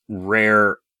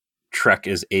rare Trek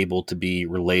is able to be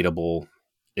relatable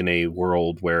in a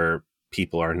world where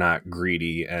people are not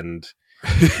greedy and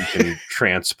you can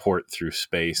transport through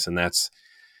space. And that's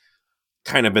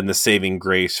kind of been the saving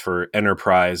grace for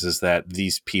Enterprise, is that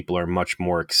these people are much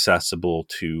more accessible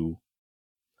to,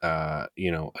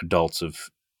 adults of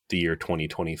the year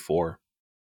 2024.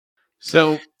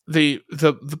 So the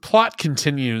plot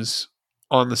continues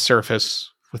on the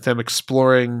surface with them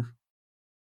exploring,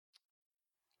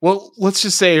 well, let's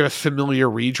just say, a familiar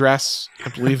redress, I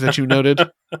believe that you noted.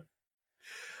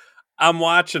 I'm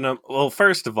watching them. Well,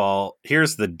 first of all,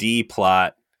 here's the D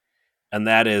plot, and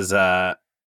that is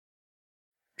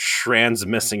Shran's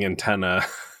missing antenna.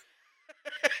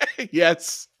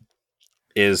 Yes.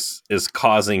 Is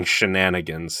causing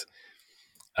shenanigans.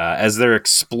 As they're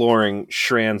exploring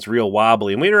Shran's real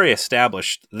wobbly. And we already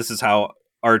established this is how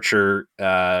Archer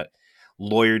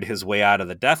lawyered his way out of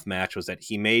the death match, was that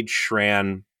he made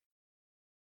Shran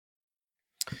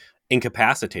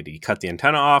incapacitated. He cut the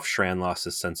antenna off. Shran lost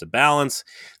his sense of balance.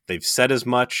 They've said as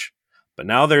much, but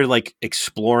now they're like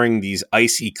exploring these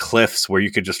icy cliffs where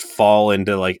you could just fall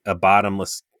into like a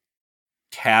bottomless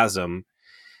chasm.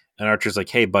 And Archer's like,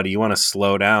 hey, buddy, you want to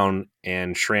slow down?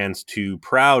 And Shran's too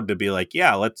proud to be like,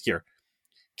 yeah, let's hear.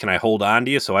 Can I hold on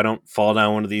to you so I don't fall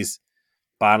down one of these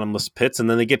bottomless pits? And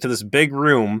then they get to this big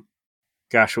room.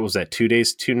 Gosh, what was that? 2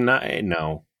 days, 2 nights?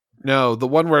 No, the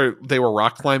one where they were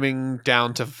rock climbing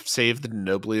down to save the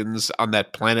Noblians on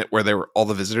that planet where all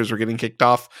the visitors were getting kicked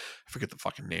off. I forget the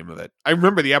fucking name of it. I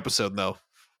remember the episode though.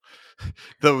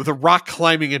 The rock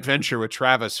climbing adventure with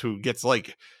Travis, who gets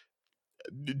like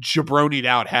jabronied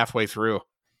out halfway through.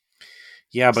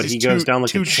 Yeah, but he goes down like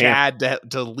too Chad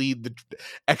to lead the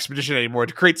expedition anymore.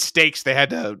 To create stakes, they had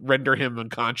to render him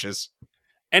unconscious.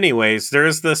 Anyways,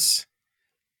 there's this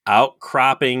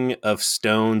outcropping of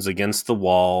stones against the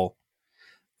wall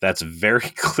that's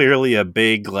very clearly a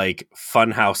big like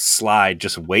funhouse slide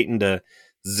just waiting to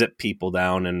zip people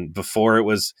down. And before it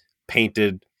was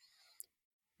painted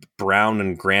brown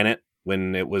and granite,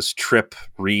 when it was Trip,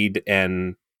 Reed,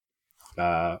 and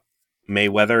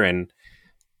Mayweather, and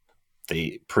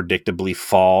they predictably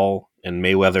fall and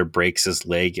Mayweather breaks his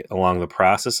leg along the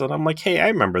process. And I'm like, hey, I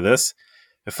remember this.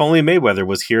 If only Mayweather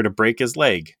was here to break his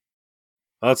leg.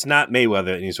 Well, it's not Mayweather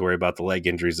that needs to worry about the leg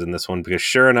injuries in this one, because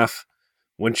sure enough,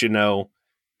 wouldn't you know,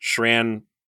 Shran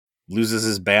loses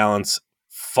his balance,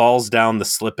 falls down the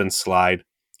slip and slide.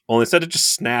 Only instead of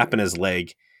just snapping his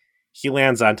leg, he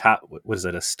lands on top. What is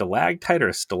it, a stalactite or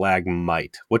a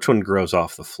stalagmite? Which one grows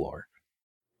off the floor?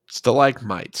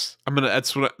 Stalagmites.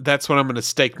 That's what I'm gonna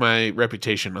stake my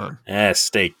reputation on.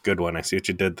 Stake, good one. I see what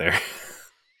you did there.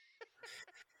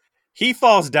 He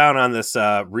falls down on this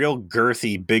real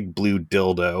girthy big blue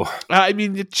dildo. I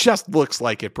mean, it just looks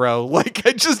like it, bro. Like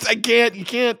you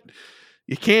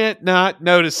can't not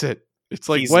notice it. It's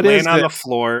like, he's what laying is on it? the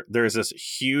floor. There's this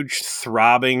huge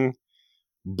throbbing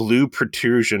blue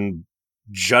protrusion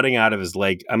jutting out of his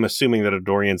leg. I'm assuming that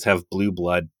Andorians have blue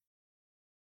blood.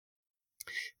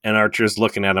 And Archer's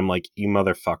looking at him like, you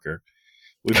motherfucker.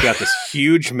 We've got this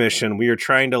huge mission. We are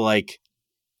trying to like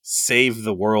save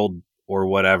the world or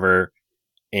whatever.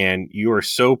 And you are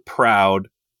so proud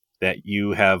that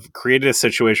you have created a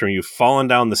situation where you've fallen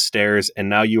down the stairs and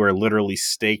now you are literally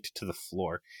staked to the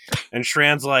floor. And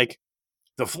Shran's like,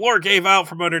 the floor gave out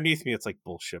from underneath me. It's like,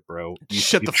 bullshit, bro.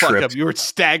 Shut the fuck up. You were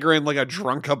staggering like a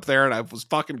drunk up there and I was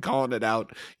fucking calling it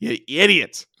out. You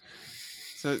idiots.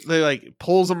 So they like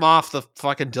pulls him off the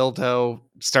fucking dildo,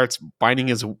 starts binding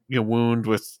his wound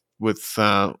with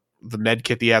the med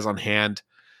kit he has on hand.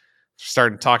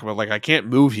 Starting to talk about like, I can't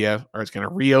move you or it's going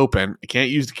to reopen. I can't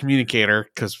use the communicator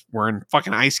because we're in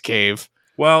fucking ice cave.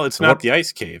 Well, it's So not what? the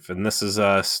ice cave, and this is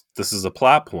a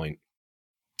plot point.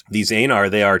 These Aenar,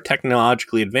 they are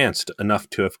technologically advanced enough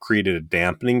to have created a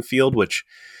dampening field, which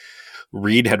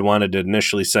Reed had wanted to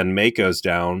initially send Makos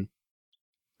down,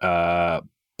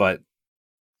 but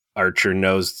Archer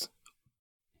knows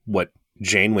what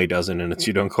Janeway doesn't, and it's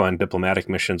you don't go on diplomatic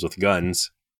missions with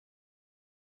guns.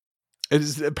 It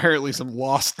is apparently some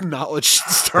lost knowledge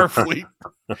in Starfleet.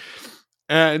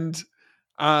 And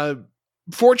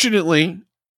fortunately,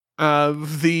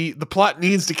 the plot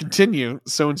needs to continue.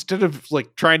 So instead of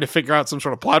like trying to figure out some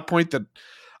sort of plot point that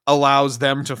allows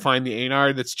them to find the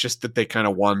Aenar, that's just that they kind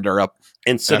of wander up.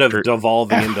 Instead of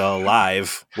devolving into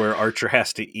alive, where Archer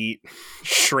has to eat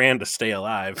Shran to stay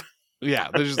alive. Yeah,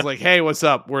 they're just like, hey, what's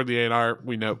up? We're the Aenar.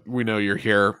 We know you're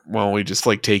here. Well, we just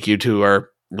like take you to our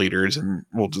leaders and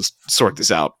we'll just sort this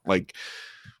out. Like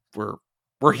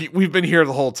we've been here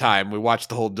the whole time. We watched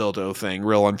the whole dildo thing.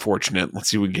 Real unfortunate. Let's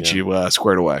see if we can get you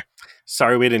squared away.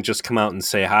 Sorry we didn't just come out and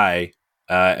say hi,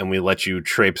 and we let you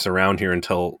traipse around here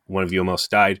until one of you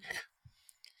almost died.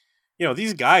 You know,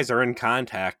 these guys are in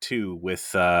contact too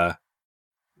with the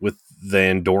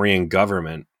Andorian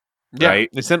government. Right?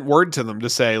 They sent word to them to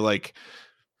say like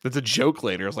that's a joke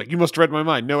later. It's like, you must have read my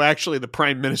mind. No, actually, the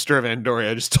Prime Minister of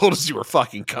Andoria just told us you were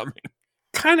fucking coming.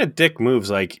 Kind of dick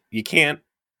moves. Like, you can't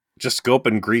just go up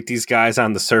and greet these guys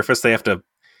on the surface. They have to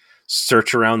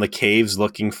search around the caves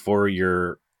looking for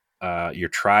your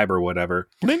tribe or whatever.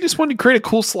 They just wanted to create a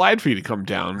cool slide for you to come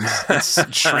down.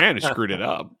 Shran screwed it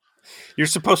up. You're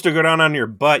supposed to go down on your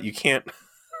butt. You can't.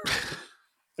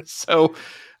 So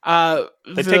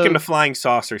they take him to Flying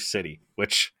Saucer City,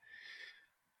 which,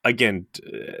 again,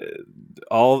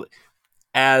 all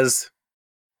as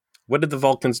what did the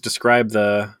Vulcans describe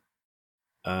the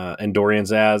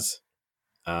Andorians as?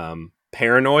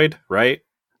 Paranoid, right?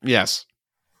 Yes.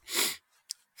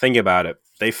 Think about it.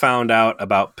 They found out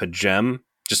about Pajem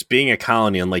just being a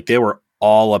colony, and like they were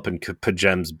all up in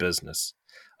Pajem's business,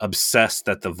 obsessed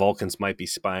that the Vulcans might be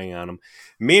spying on them.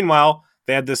 Meanwhile,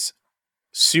 they had this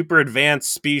super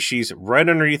advanced species right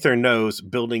underneath their nose,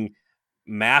 building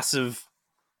massive,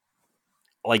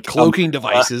 like cloaking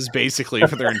devices, basically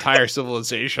for their entire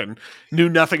civilization. Knew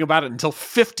nothing about it until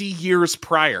 50 years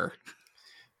prior.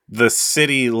 The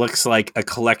city looks like a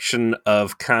collection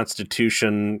of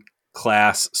Constitution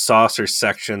class saucer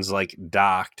sections, like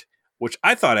docked, which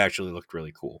I thought actually looked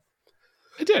really cool.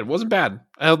 It did. It wasn't bad.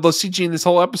 The CG in this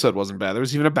whole episode wasn't bad. There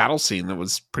was even a battle scene that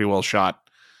was pretty well shot.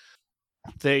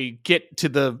 They get to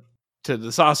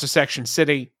the saucer section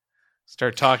city,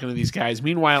 start talking to these guys.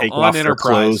 Meanwhile, take on off Enterprise,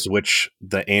 their clothes, which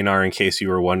the Aenar, in case you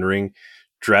were wondering,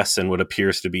 dress in what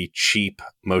appears to be cheap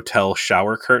motel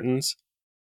shower curtains.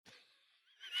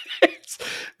 It's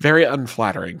very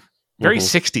unflattering. Very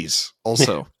 60s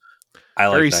also. I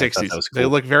like very that. 60s. That was cool. They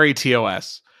look very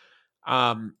TOS.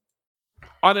 On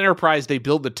Enterprise, they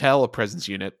build the telepresence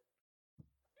unit,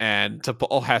 and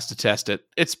T'Pol has to test it.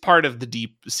 It's part of the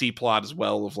deep sea plot as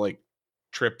well of like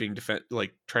Trip being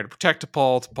like trying to protect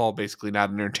T'Pol basically not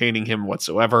entertaining him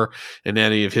whatsoever in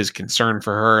any of his concern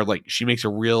for her. Like, she makes a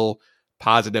real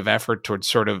positive effort towards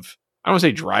sort of, I don't want to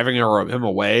say driving him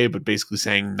away, but basically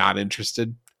saying not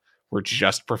interested. We're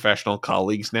just professional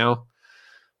colleagues now,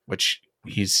 which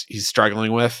he's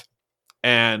struggling with,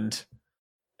 and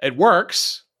it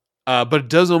works, but it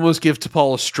does almost give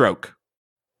T'Pol a stroke,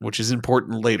 which is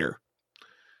important later.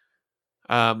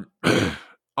 On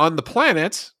the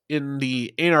planet, in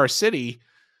the Aenar city,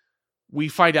 we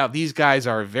find out these guys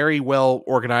are very well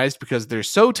organized because they're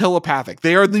so telepathic.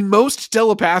 They are the most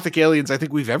telepathic aliens I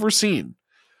think we've ever seen,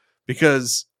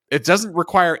 because it doesn't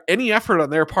require any effort on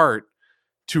their part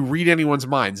to read anyone's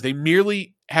minds. They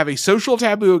merely have a social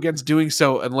taboo against doing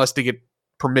so unless they get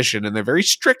permission, and they're very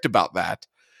strict about that.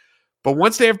 But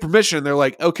once they have permission, they're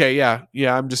like, okay, yeah,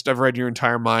 I've read your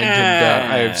entire mind,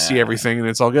 and I see everything, and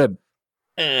it's all good.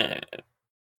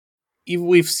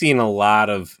 We've seen a lot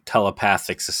of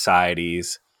telepathic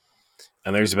societies,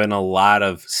 and there's been a lot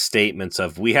of statements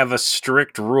of, we have a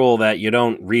strict rule that you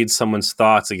don't read someone's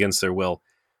thoughts against their will.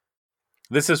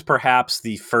 This is perhaps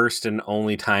the first and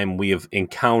only time we have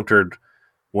encountered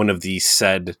one of these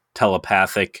said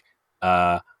telepathic,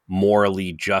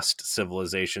 morally just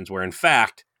civilizations where, in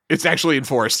fact, it's actually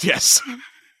enforced. Yes,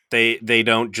 they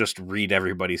don't just read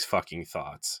everybody's fucking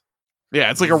thoughts.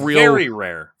 Yeah, it's like a real, very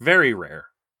rare.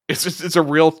 It's a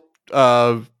real.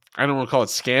 I don't want to call it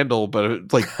scandal,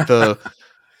 but like the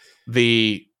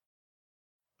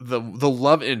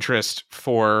love interest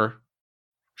for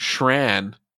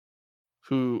Shran,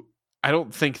 who I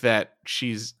don't think that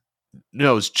she's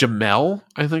knows Jamel,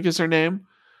 I think is her name.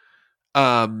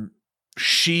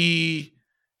 She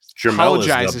Jamel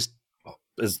apologizes.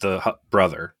 is the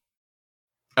brother.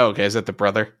 Oh, okay, is that the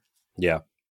brother? Yeah.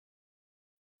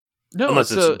 No,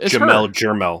 Unless it's it's Jamel her.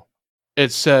 Jermel.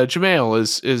 It's Jamail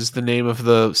is the name of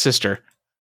the sister.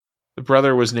 The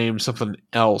brother was named something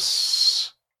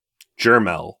else.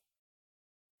 Jermel.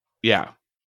 Yeah.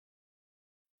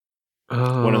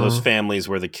 One of those families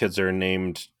where the kids are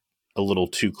named a little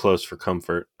too close for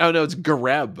comfort. Oh no, it's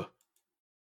Gareb.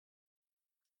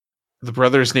 The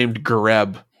brother's named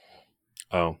Gareb.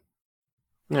 Oh.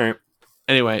 All right.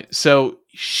 Anyway, so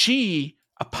she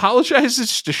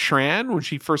apologizes to Shran when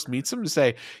she first meets him to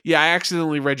say, "Yeah, I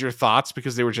accidentally read your thoughts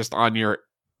because they were just on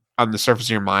the surface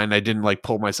of your mind. I didn't like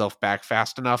pull myself back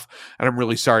fast enough, and I'm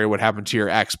really sorry what happened to your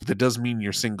ex, but that does mean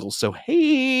you're single. So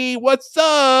hey, what's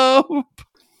up?"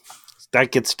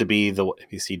 That gets to be the A,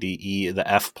 B, C, D, E, the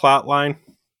F plot line.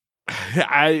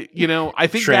 I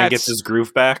think Shran gets his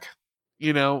groove back.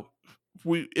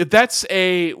 We've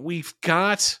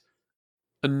got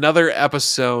another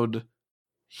episode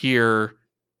here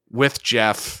with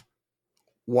Jeff.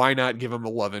 Why not give him a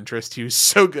love interest? He was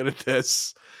so good at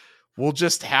this. We'll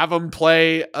just have him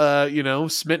play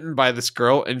smitten by this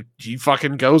girl, and he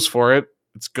fucking goes for it.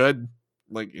 It's good.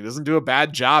 Like, he doesn't do a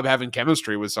bad job having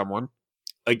chemistry with someone.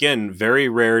 Again, very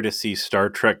rare to see Star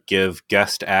Trek give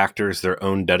guest actors their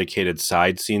own dedicated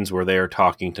side scenes where they are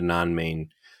talking to non-main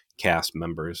cast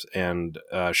members. And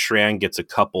Shran gets a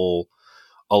couple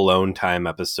alone time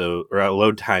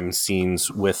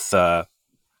scenes with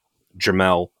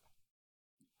Jamel.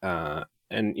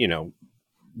 And,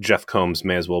 Jeff Combs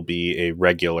may as well be a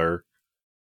regular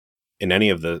in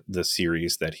any of the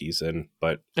series that he's in.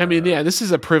 But I mean, this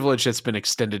is a privilege that's been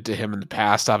extended to him in the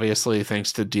past, obviously,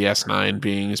 thanks to DS9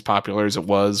 being as popular as it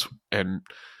was. And,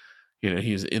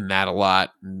 he's in that a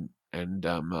lot. And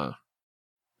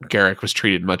Garrick was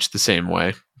treated much the same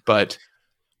way. But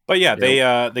yeah,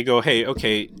 they go, hey,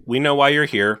 okay, we know why you're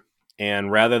here.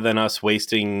 And rather than us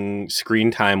wasting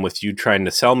screen time with you trying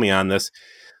to sell me on this,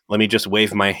 let me just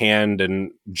wave my hand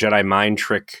and Jedi mind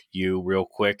trick you real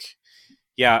quick.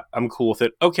 Yeah, I'm cool with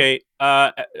it. Okay,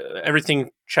 everything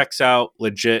checks out,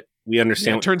 legit. We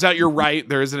understand. Yeah, it turns out you're right.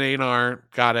 There is an Aenar.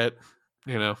 Got it.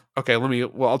 Okay,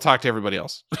 I'll talk to everybody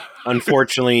else.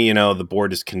 Unfortunately, the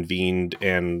board is convened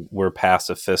and we're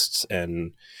pacifists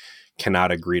and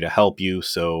cannot agree to help you.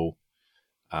 So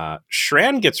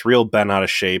Shran gets real bent out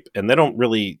of shape, and they don't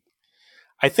really.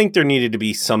 I think there needed to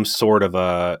be some sort of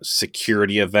a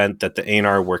security event that the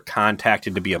Aenar were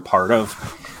contacted to be a part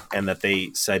of, and that they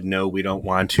said, no, we don't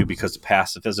want to because of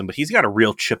pacifism. But he's got a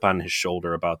real chip on his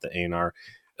shoulder about the Aenar,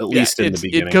 at least in the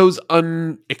beginning. It goes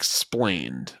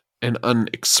unexplained and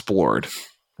unexplored,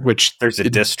 which... There's a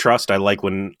distrust. I like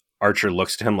when Archer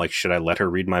looks to him like, should I let her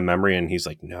read my memory? And he's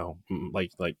like, no,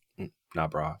 nah,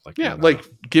 brah. Like, yeah, no.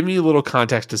 Give me a little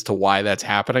context as to why that's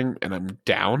happening, and I'm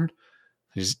down.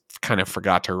 I just kind of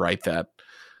forgot to write that.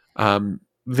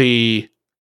 The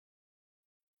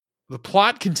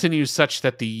plot continues such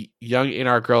that the young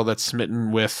Aenar girl that's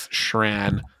smitten with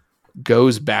Shran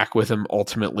goes back with him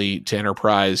ultimately to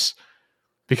Enterprise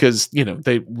because,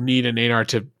 they need an Aenar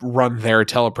to run their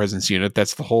telepresence unit.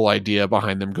 That's the whole idea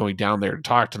behind them going down there to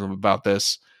talk to them about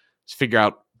this, to figure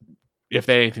out if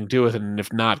they had anything to do with it, and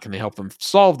if not, can they help them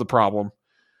solve the problem?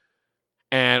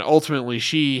 And ultimately,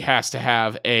 she has to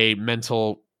have a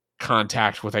mental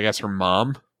contact with, I guess, her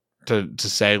mom to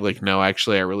say, like, no,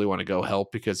 actually, I really want to go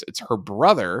help, because it's her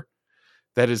brother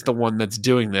that is the one that's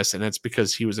doing this. And it's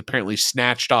because he was apparently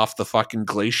snatched off the fucking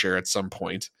glacier at some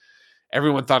point.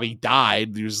 Everyone thought he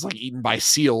died. He was like eaten by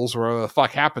seals, or whatever the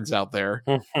fuck happens out there.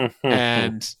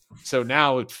 And so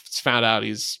now it's found out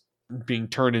he's being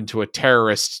turned into a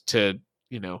terrorist to,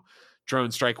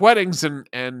 drone strike weddings,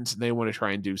 and they want to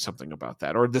try and do something about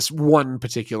that. Or this one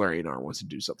particular Aenar wants to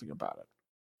do something about it.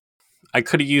 I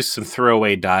could have used some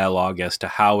throwaway dialogue as to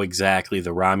how exactly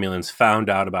the Romulans found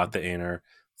out about the Aenar,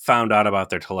 found out about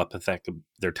their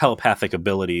telepathic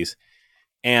abilities,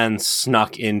 and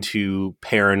snuck into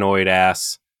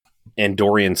paranoid-ass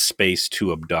Andorian space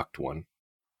to abduct one.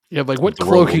 Yeah, like, what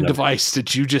cloaking device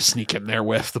did you just sneak in there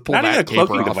with to pull that caper off? Not even a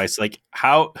cloaking device. Like,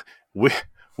 how...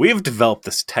 We have developed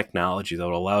this technology that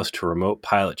will allow us to remote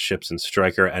pilot ships and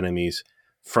strike our enemies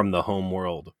from the home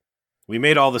world. We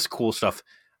made all this cool stuff,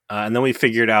 and then we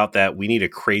figured out that we need a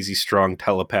crazy strong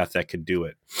telepath that could do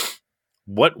it.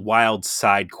 What wild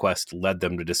side quest led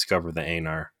them to discover the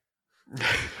Aenar?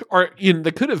 Or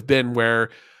there could have been where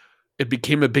it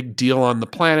became a big deal on the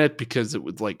planet because it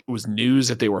was news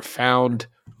that they were found.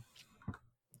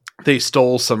 They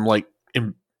stole some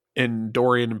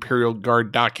Andorian Imperial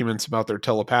Guard documents about their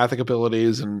telepathic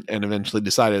abilities, and eventually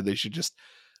decided they should just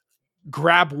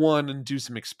grab one and do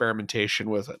some experimentation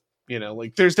with it.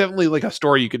 Like there's definitely like a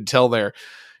story you could tell there,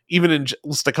 even in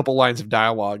just a couple lines of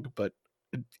dialogue, but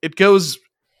it goes,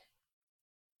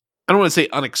 I don't want to say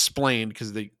unexplained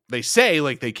because they say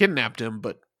like they kidnapped him,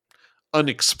 but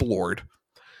unexplored.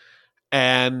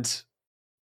 And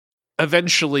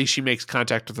eventually she makes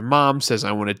contact with her mom, says,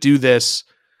 I want to do this.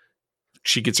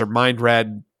 She gets her mind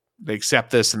read. They accept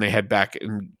this and they head back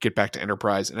and get back to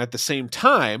Enterprise. And at the same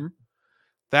time,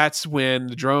 that's when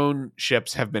the drone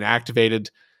ships have been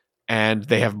activated and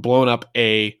they have blown up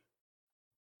a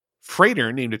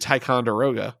freighter named a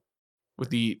Ticonderoga with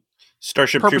the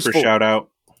Starship Trooper shout out.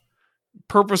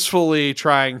 Purposefully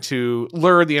trying to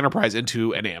lure the Enterprise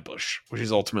into an ambush, which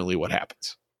is ultimately what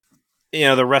happens.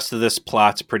 The rest of this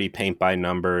plot's pretty paint by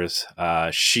numbers.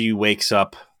 She wakes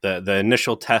up. The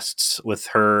initial tests with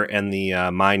her and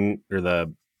the mind or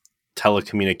the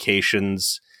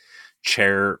telecommunications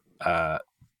chair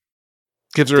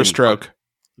gives her a stroke.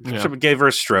 Gave her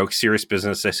a stroke. Serious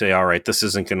business. They say, all right, this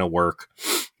isn't going to work.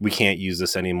 We can't use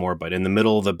this anymore. But in the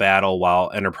middle of the battle,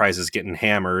 while Enterprise is getting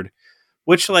hammered,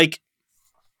 which like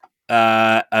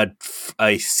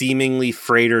a seemingly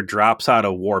freighter drops out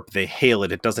of warp, they hail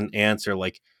it. It doesn't answer.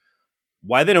 Like,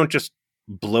 why they don't just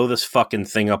blow this fucking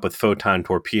thing up with photon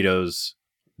torpedoes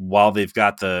while they've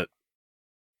got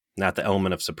not the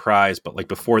element of surprise, but like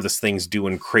before this thing's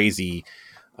doing crazy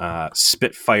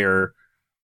Spitfire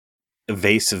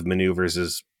evasive maneuvers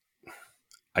is,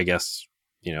 I guess,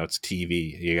 it's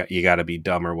TV. You got to be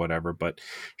dumb or whatever. But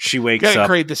she wakes up.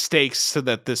 Create the stakes so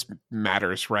that this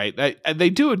matters, right? They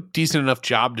do a decent enough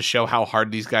job to show how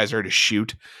hard these guys are to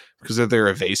shoot because of their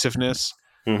evasiveness.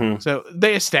 Mm-hmm. So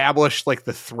they establish like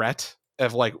the threat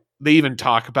of like they even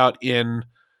talk about in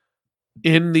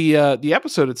the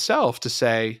episode itself to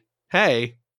say,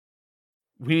 hey,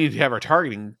 we need to have our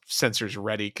targeting sensors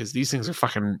ready because these things are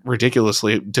fucking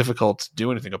ridiculously difficult to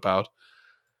do anything about.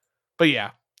 But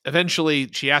yeah, eventually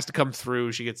she has to come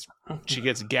through. She gets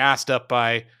gassed up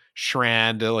by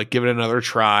Shran to like give it another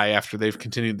try after they've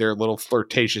continued their little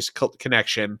flirtatious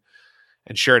connection.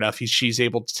 And sure enough, she's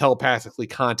able to telepathically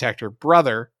contact her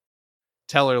brother,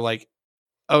 tell her like,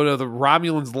 oh no, the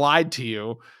Romulans lied to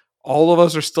you. All of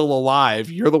us are still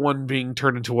alive. You're the one being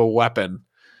turned into a weapon.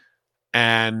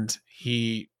 And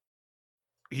he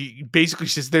basically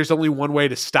says there's only one way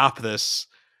to stop this.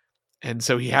 And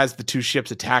so he has the two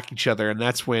ships attack each other. And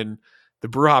that's when the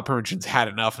Bruja Primogen's had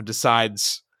enough and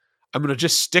decides, I'm going to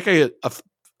just stick a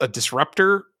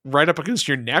disruptor right up against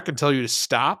your neck and tell you to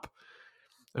stop.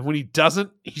 And when he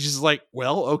doesn't, he's just like,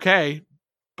 well, okay,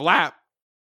 blap,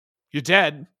 you're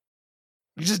dead.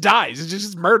 He just dies. He's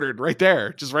just murdered right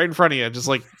there, just right in front of you. Just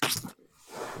like,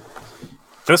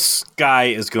 this guy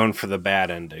is going for the bad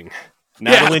ending.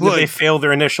 Not only did they fail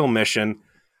their initial mission,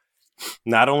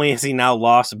 not only has he now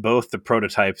lost both the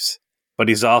prototypes, but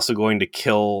he's also going to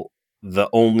kill the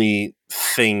only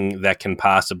thing that can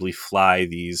possibly fly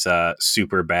these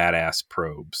super badass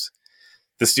probes.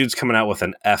 This dude's coming out with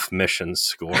an F mission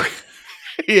score.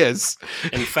 He is.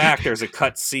 In fact, there's a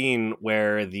cut scene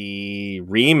where the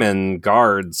Riemann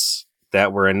guards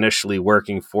that were initially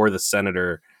working for the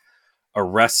senator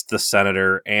arrest the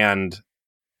senator and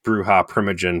Bruja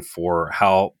Primogen for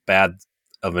how bad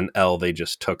of an L they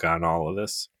just took on all of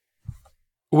this.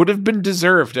 Would have been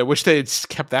deserved. I wish they had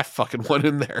kept that fucking one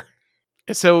in there.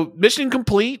 So, mission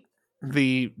complete.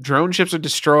 The drone ships are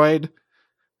destroyed,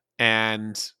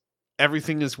 and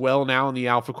everything is well now in the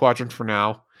Alpha Quadrant for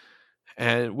now.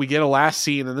 And we get a last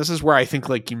scene, and this is where I think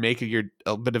like you make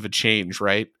a bit of a change,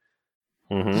 right?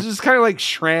 Mm-hmm. This is kind of like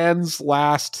Shran's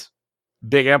last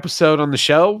big episode on the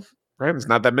show, right? There's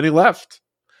not that many left.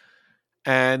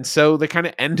 And so they kind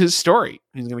of end his story.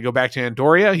 He's going to go back to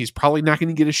Andoria. He's probably not going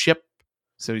to get a ship.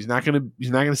 So he's not going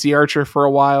to see Archer for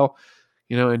a while.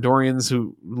 Andorians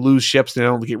who lose ships, they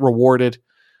don't get rewarded.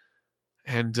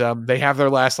 And they have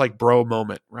their last like bro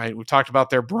moment, right? We've talked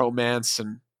about their bromance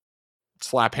and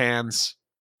slap hands,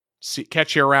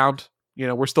 catch you around.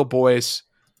 We're still boys.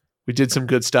 We did some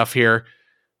good stuff here.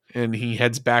 And he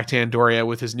heads back to Andoria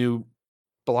with his new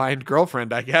blind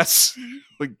girlfriend, I guess.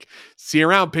 Like, see you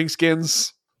around,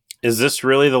 Pinkskins. Is this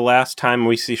really the last time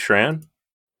we see Shran?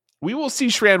 We will see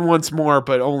Shran once more,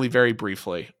 but only very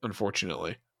briefly,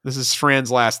 unfortunately. This is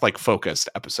Shran's last, like, focused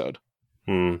episode.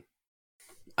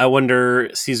 I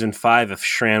wonder, season 5, if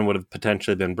Shran would have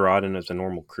potentially been brought in as a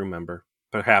normal crew member,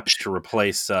 perhaps to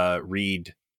replace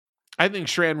Reed. I think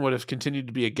Shran would have continued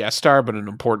to be a guest star, but an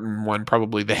important one,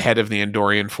 probably the head of the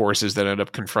Andorian forces that end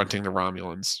up confronting the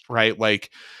Romulans, right?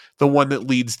 Like, the one that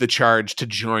leads the charge to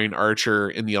join Archer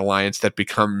in the alliance that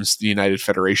becomes the United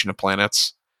Federation of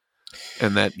Planets.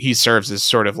 And that he serves as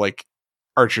sort of like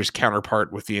Archer's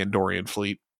counterpart with the Andorian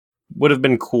fleet. would have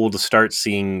been cool to start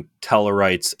seeing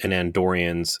Tellarites and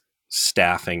Andorians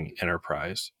staffing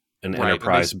Enterprise, and Right, and they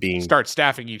Enterprise being start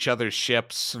staffing each other's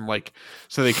ships and like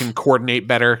so they can coordinate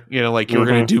better. You know, like you're Mhm.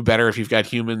 going to do better if you've got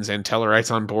humans and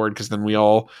Tellarites on board because then we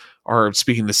all are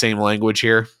speaking the same language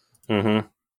here. Mhm.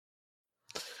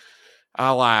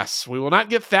 Alas, we will not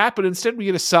get that, but instead we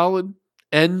get a solid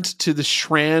end to the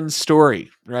Shran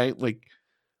story, right? Like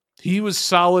he was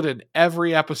solid in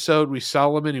every episode we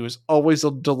saw him in. He was always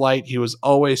a delight. He was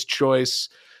always choice.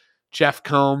 Jeff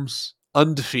Combs,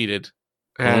 undefeated.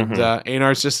 And Mhm.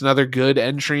 Aenar's just another good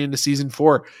entry into season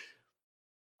 4.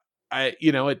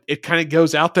 It kind of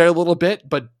goes out there a little bit,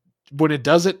 but when it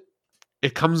does it,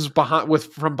 it comes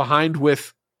from behind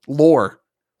with lore,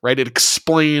 right? It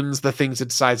explains the things it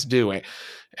decides to do.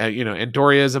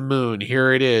 Andoria is a moon.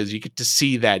 Here it is. You get to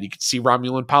see that. You get to see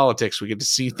Romulan politics. We get to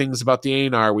see things about the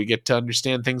Aenar. We get to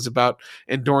understand things about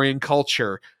Andorian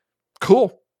culture.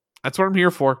 Cool. That's what I'm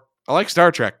here for. I like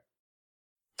Star Trek.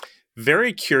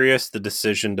 Very curious the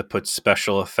decision to put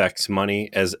special effects money,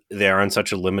 as they are on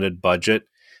such a limited budget,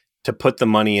 to put the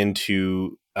money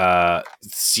into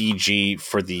CG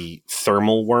for the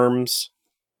thermal worms.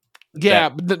 Yeah,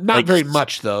 but not like, very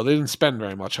much though. They didn't spend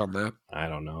very much on that. I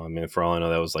don't know. I mean, for all I know,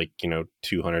 that was like,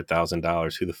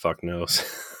 $200,000. Who the fuck knows?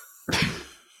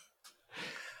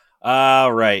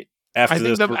 All right. After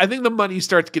I think the money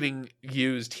starts getting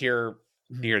used here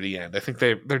near the end. I think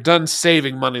they're done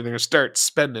saving money. They're gonna start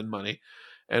spending money.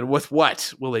 And with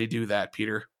what will they do that,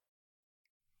 Peter?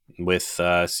 with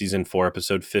season 4,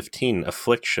 episode 15,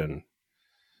 Affliction.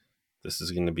 This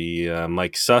is going to be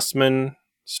Mike Sussman,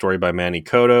 story by Manny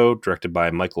Cotto, directed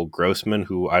by Michael Grossman,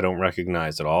 who I don't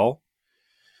recognize at all.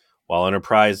 While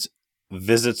Enterprise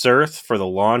visits Earth for the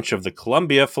launch of the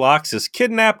Columbia, Phlox is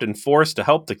kidnapped and forced to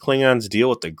help the Klingons deal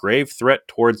with the grave threat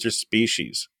towards their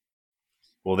species.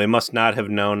 Well, they must not have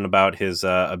known about his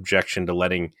objection to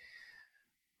letting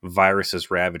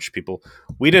viruses ravage people.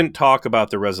 We didn't talk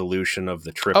about the resolution of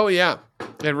the trip. Oh yeah,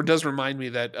 it does remind me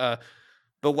that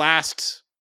the last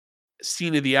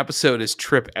scene of the episode is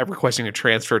Trip requesting a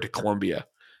transfer to Columbia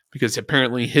because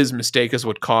apparently his mistake is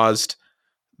what caused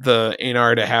the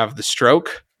Aenar to have the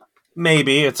stroke.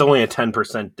 Maybe it's only a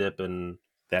 10% dip in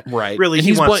that. Right. Really, And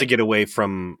he wants to get away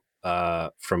from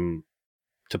T'Pol,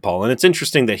 and it's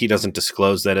interesting that he doesn't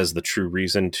disclose that as the true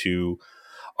reason to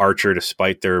Archer,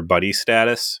 despite their buddy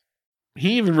status.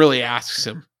 He even really asks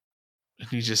him. And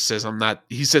he just says, I'm not.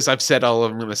 He says, I've said all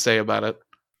I'm going to say about it.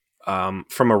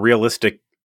 From a realistic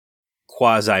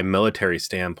quasi-military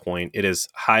standpoint, it is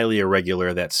highly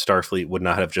irregular that Starfleet would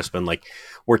not have just been like,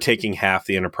 we're taking half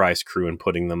the Enterprise crew and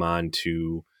putting them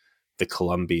onto the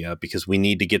Columbia because we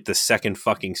need to get the second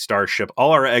fucking starship.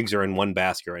 All our eggs are in one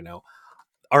basket right now.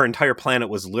 Our entire planet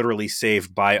was literally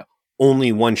saved by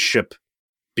only one ship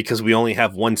because we only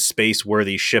have one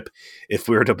space-worthy ship if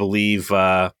we were to believe,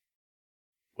 what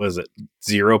is it,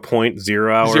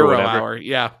 0.0 hour? 0 whatever. hour,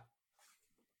 yeah.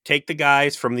 Take the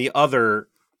guys from the other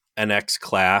NX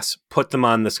class, put them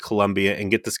on this Columbia, and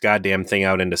get this goddamn thing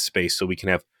out into space so we can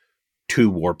have 2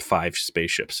 Warp 5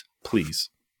 spaceships, please.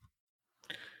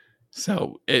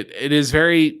 So it is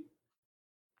very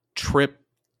Trip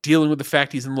dealing with the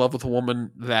fact he's in love with a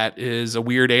woman that is a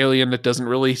weird alien that doesn't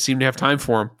really seem to have time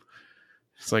for him.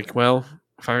 It's like, well,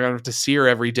 if I don't have to see her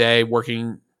every day,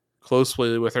 working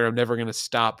closely with her, I'm never going to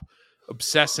stop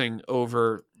obsessing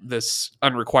over this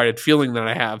unrequited feeling that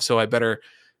I have. So I better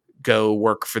go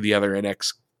work for the other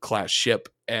NX class ship.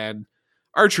 And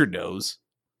Archer knows.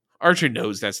 Archer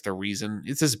knows that's the reason.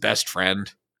 It's his best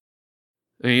friend.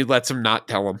 And he lets him not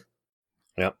tell him.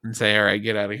 Yep. And say, all right,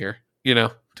 get out of here. Do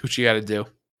what you got to do.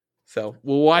 So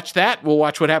we'll watch that. We'll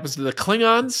watch what happens to the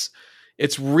Klingons.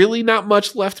 It's really not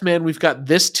much left, man. We've got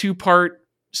this 2-part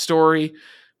story.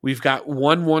 We've got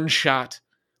one shot.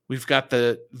 We've got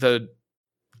the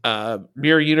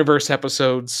Mirror Universe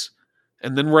episodes.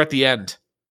 And then we're at the end.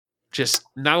 Just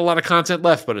not a lot of content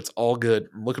left, but it's all good.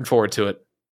 I'm looking forward to it.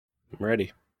 I'm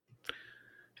ready.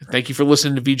 Thank you for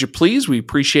listening to V'ger Please. We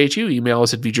appreciate you. Email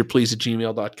us at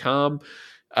v'gerplease@gmail.com.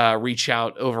 Reach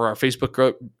out over our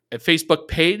Facebook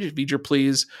page, V'ger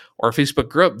Please, or our Facebook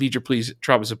group, V'ger Please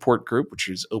Trauma Support Group, which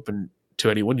is open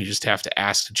to anyone. You just have to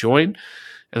ask to join.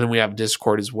 And then we have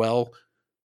Discord as well.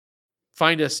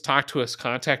 Find us, talk to us,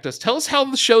 contact us. Tell us how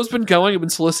the show's been going. I've been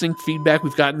soliciting feedback.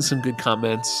 We've gotten some good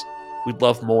comments. We'd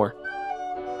love more.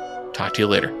 Talk to you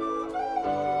later.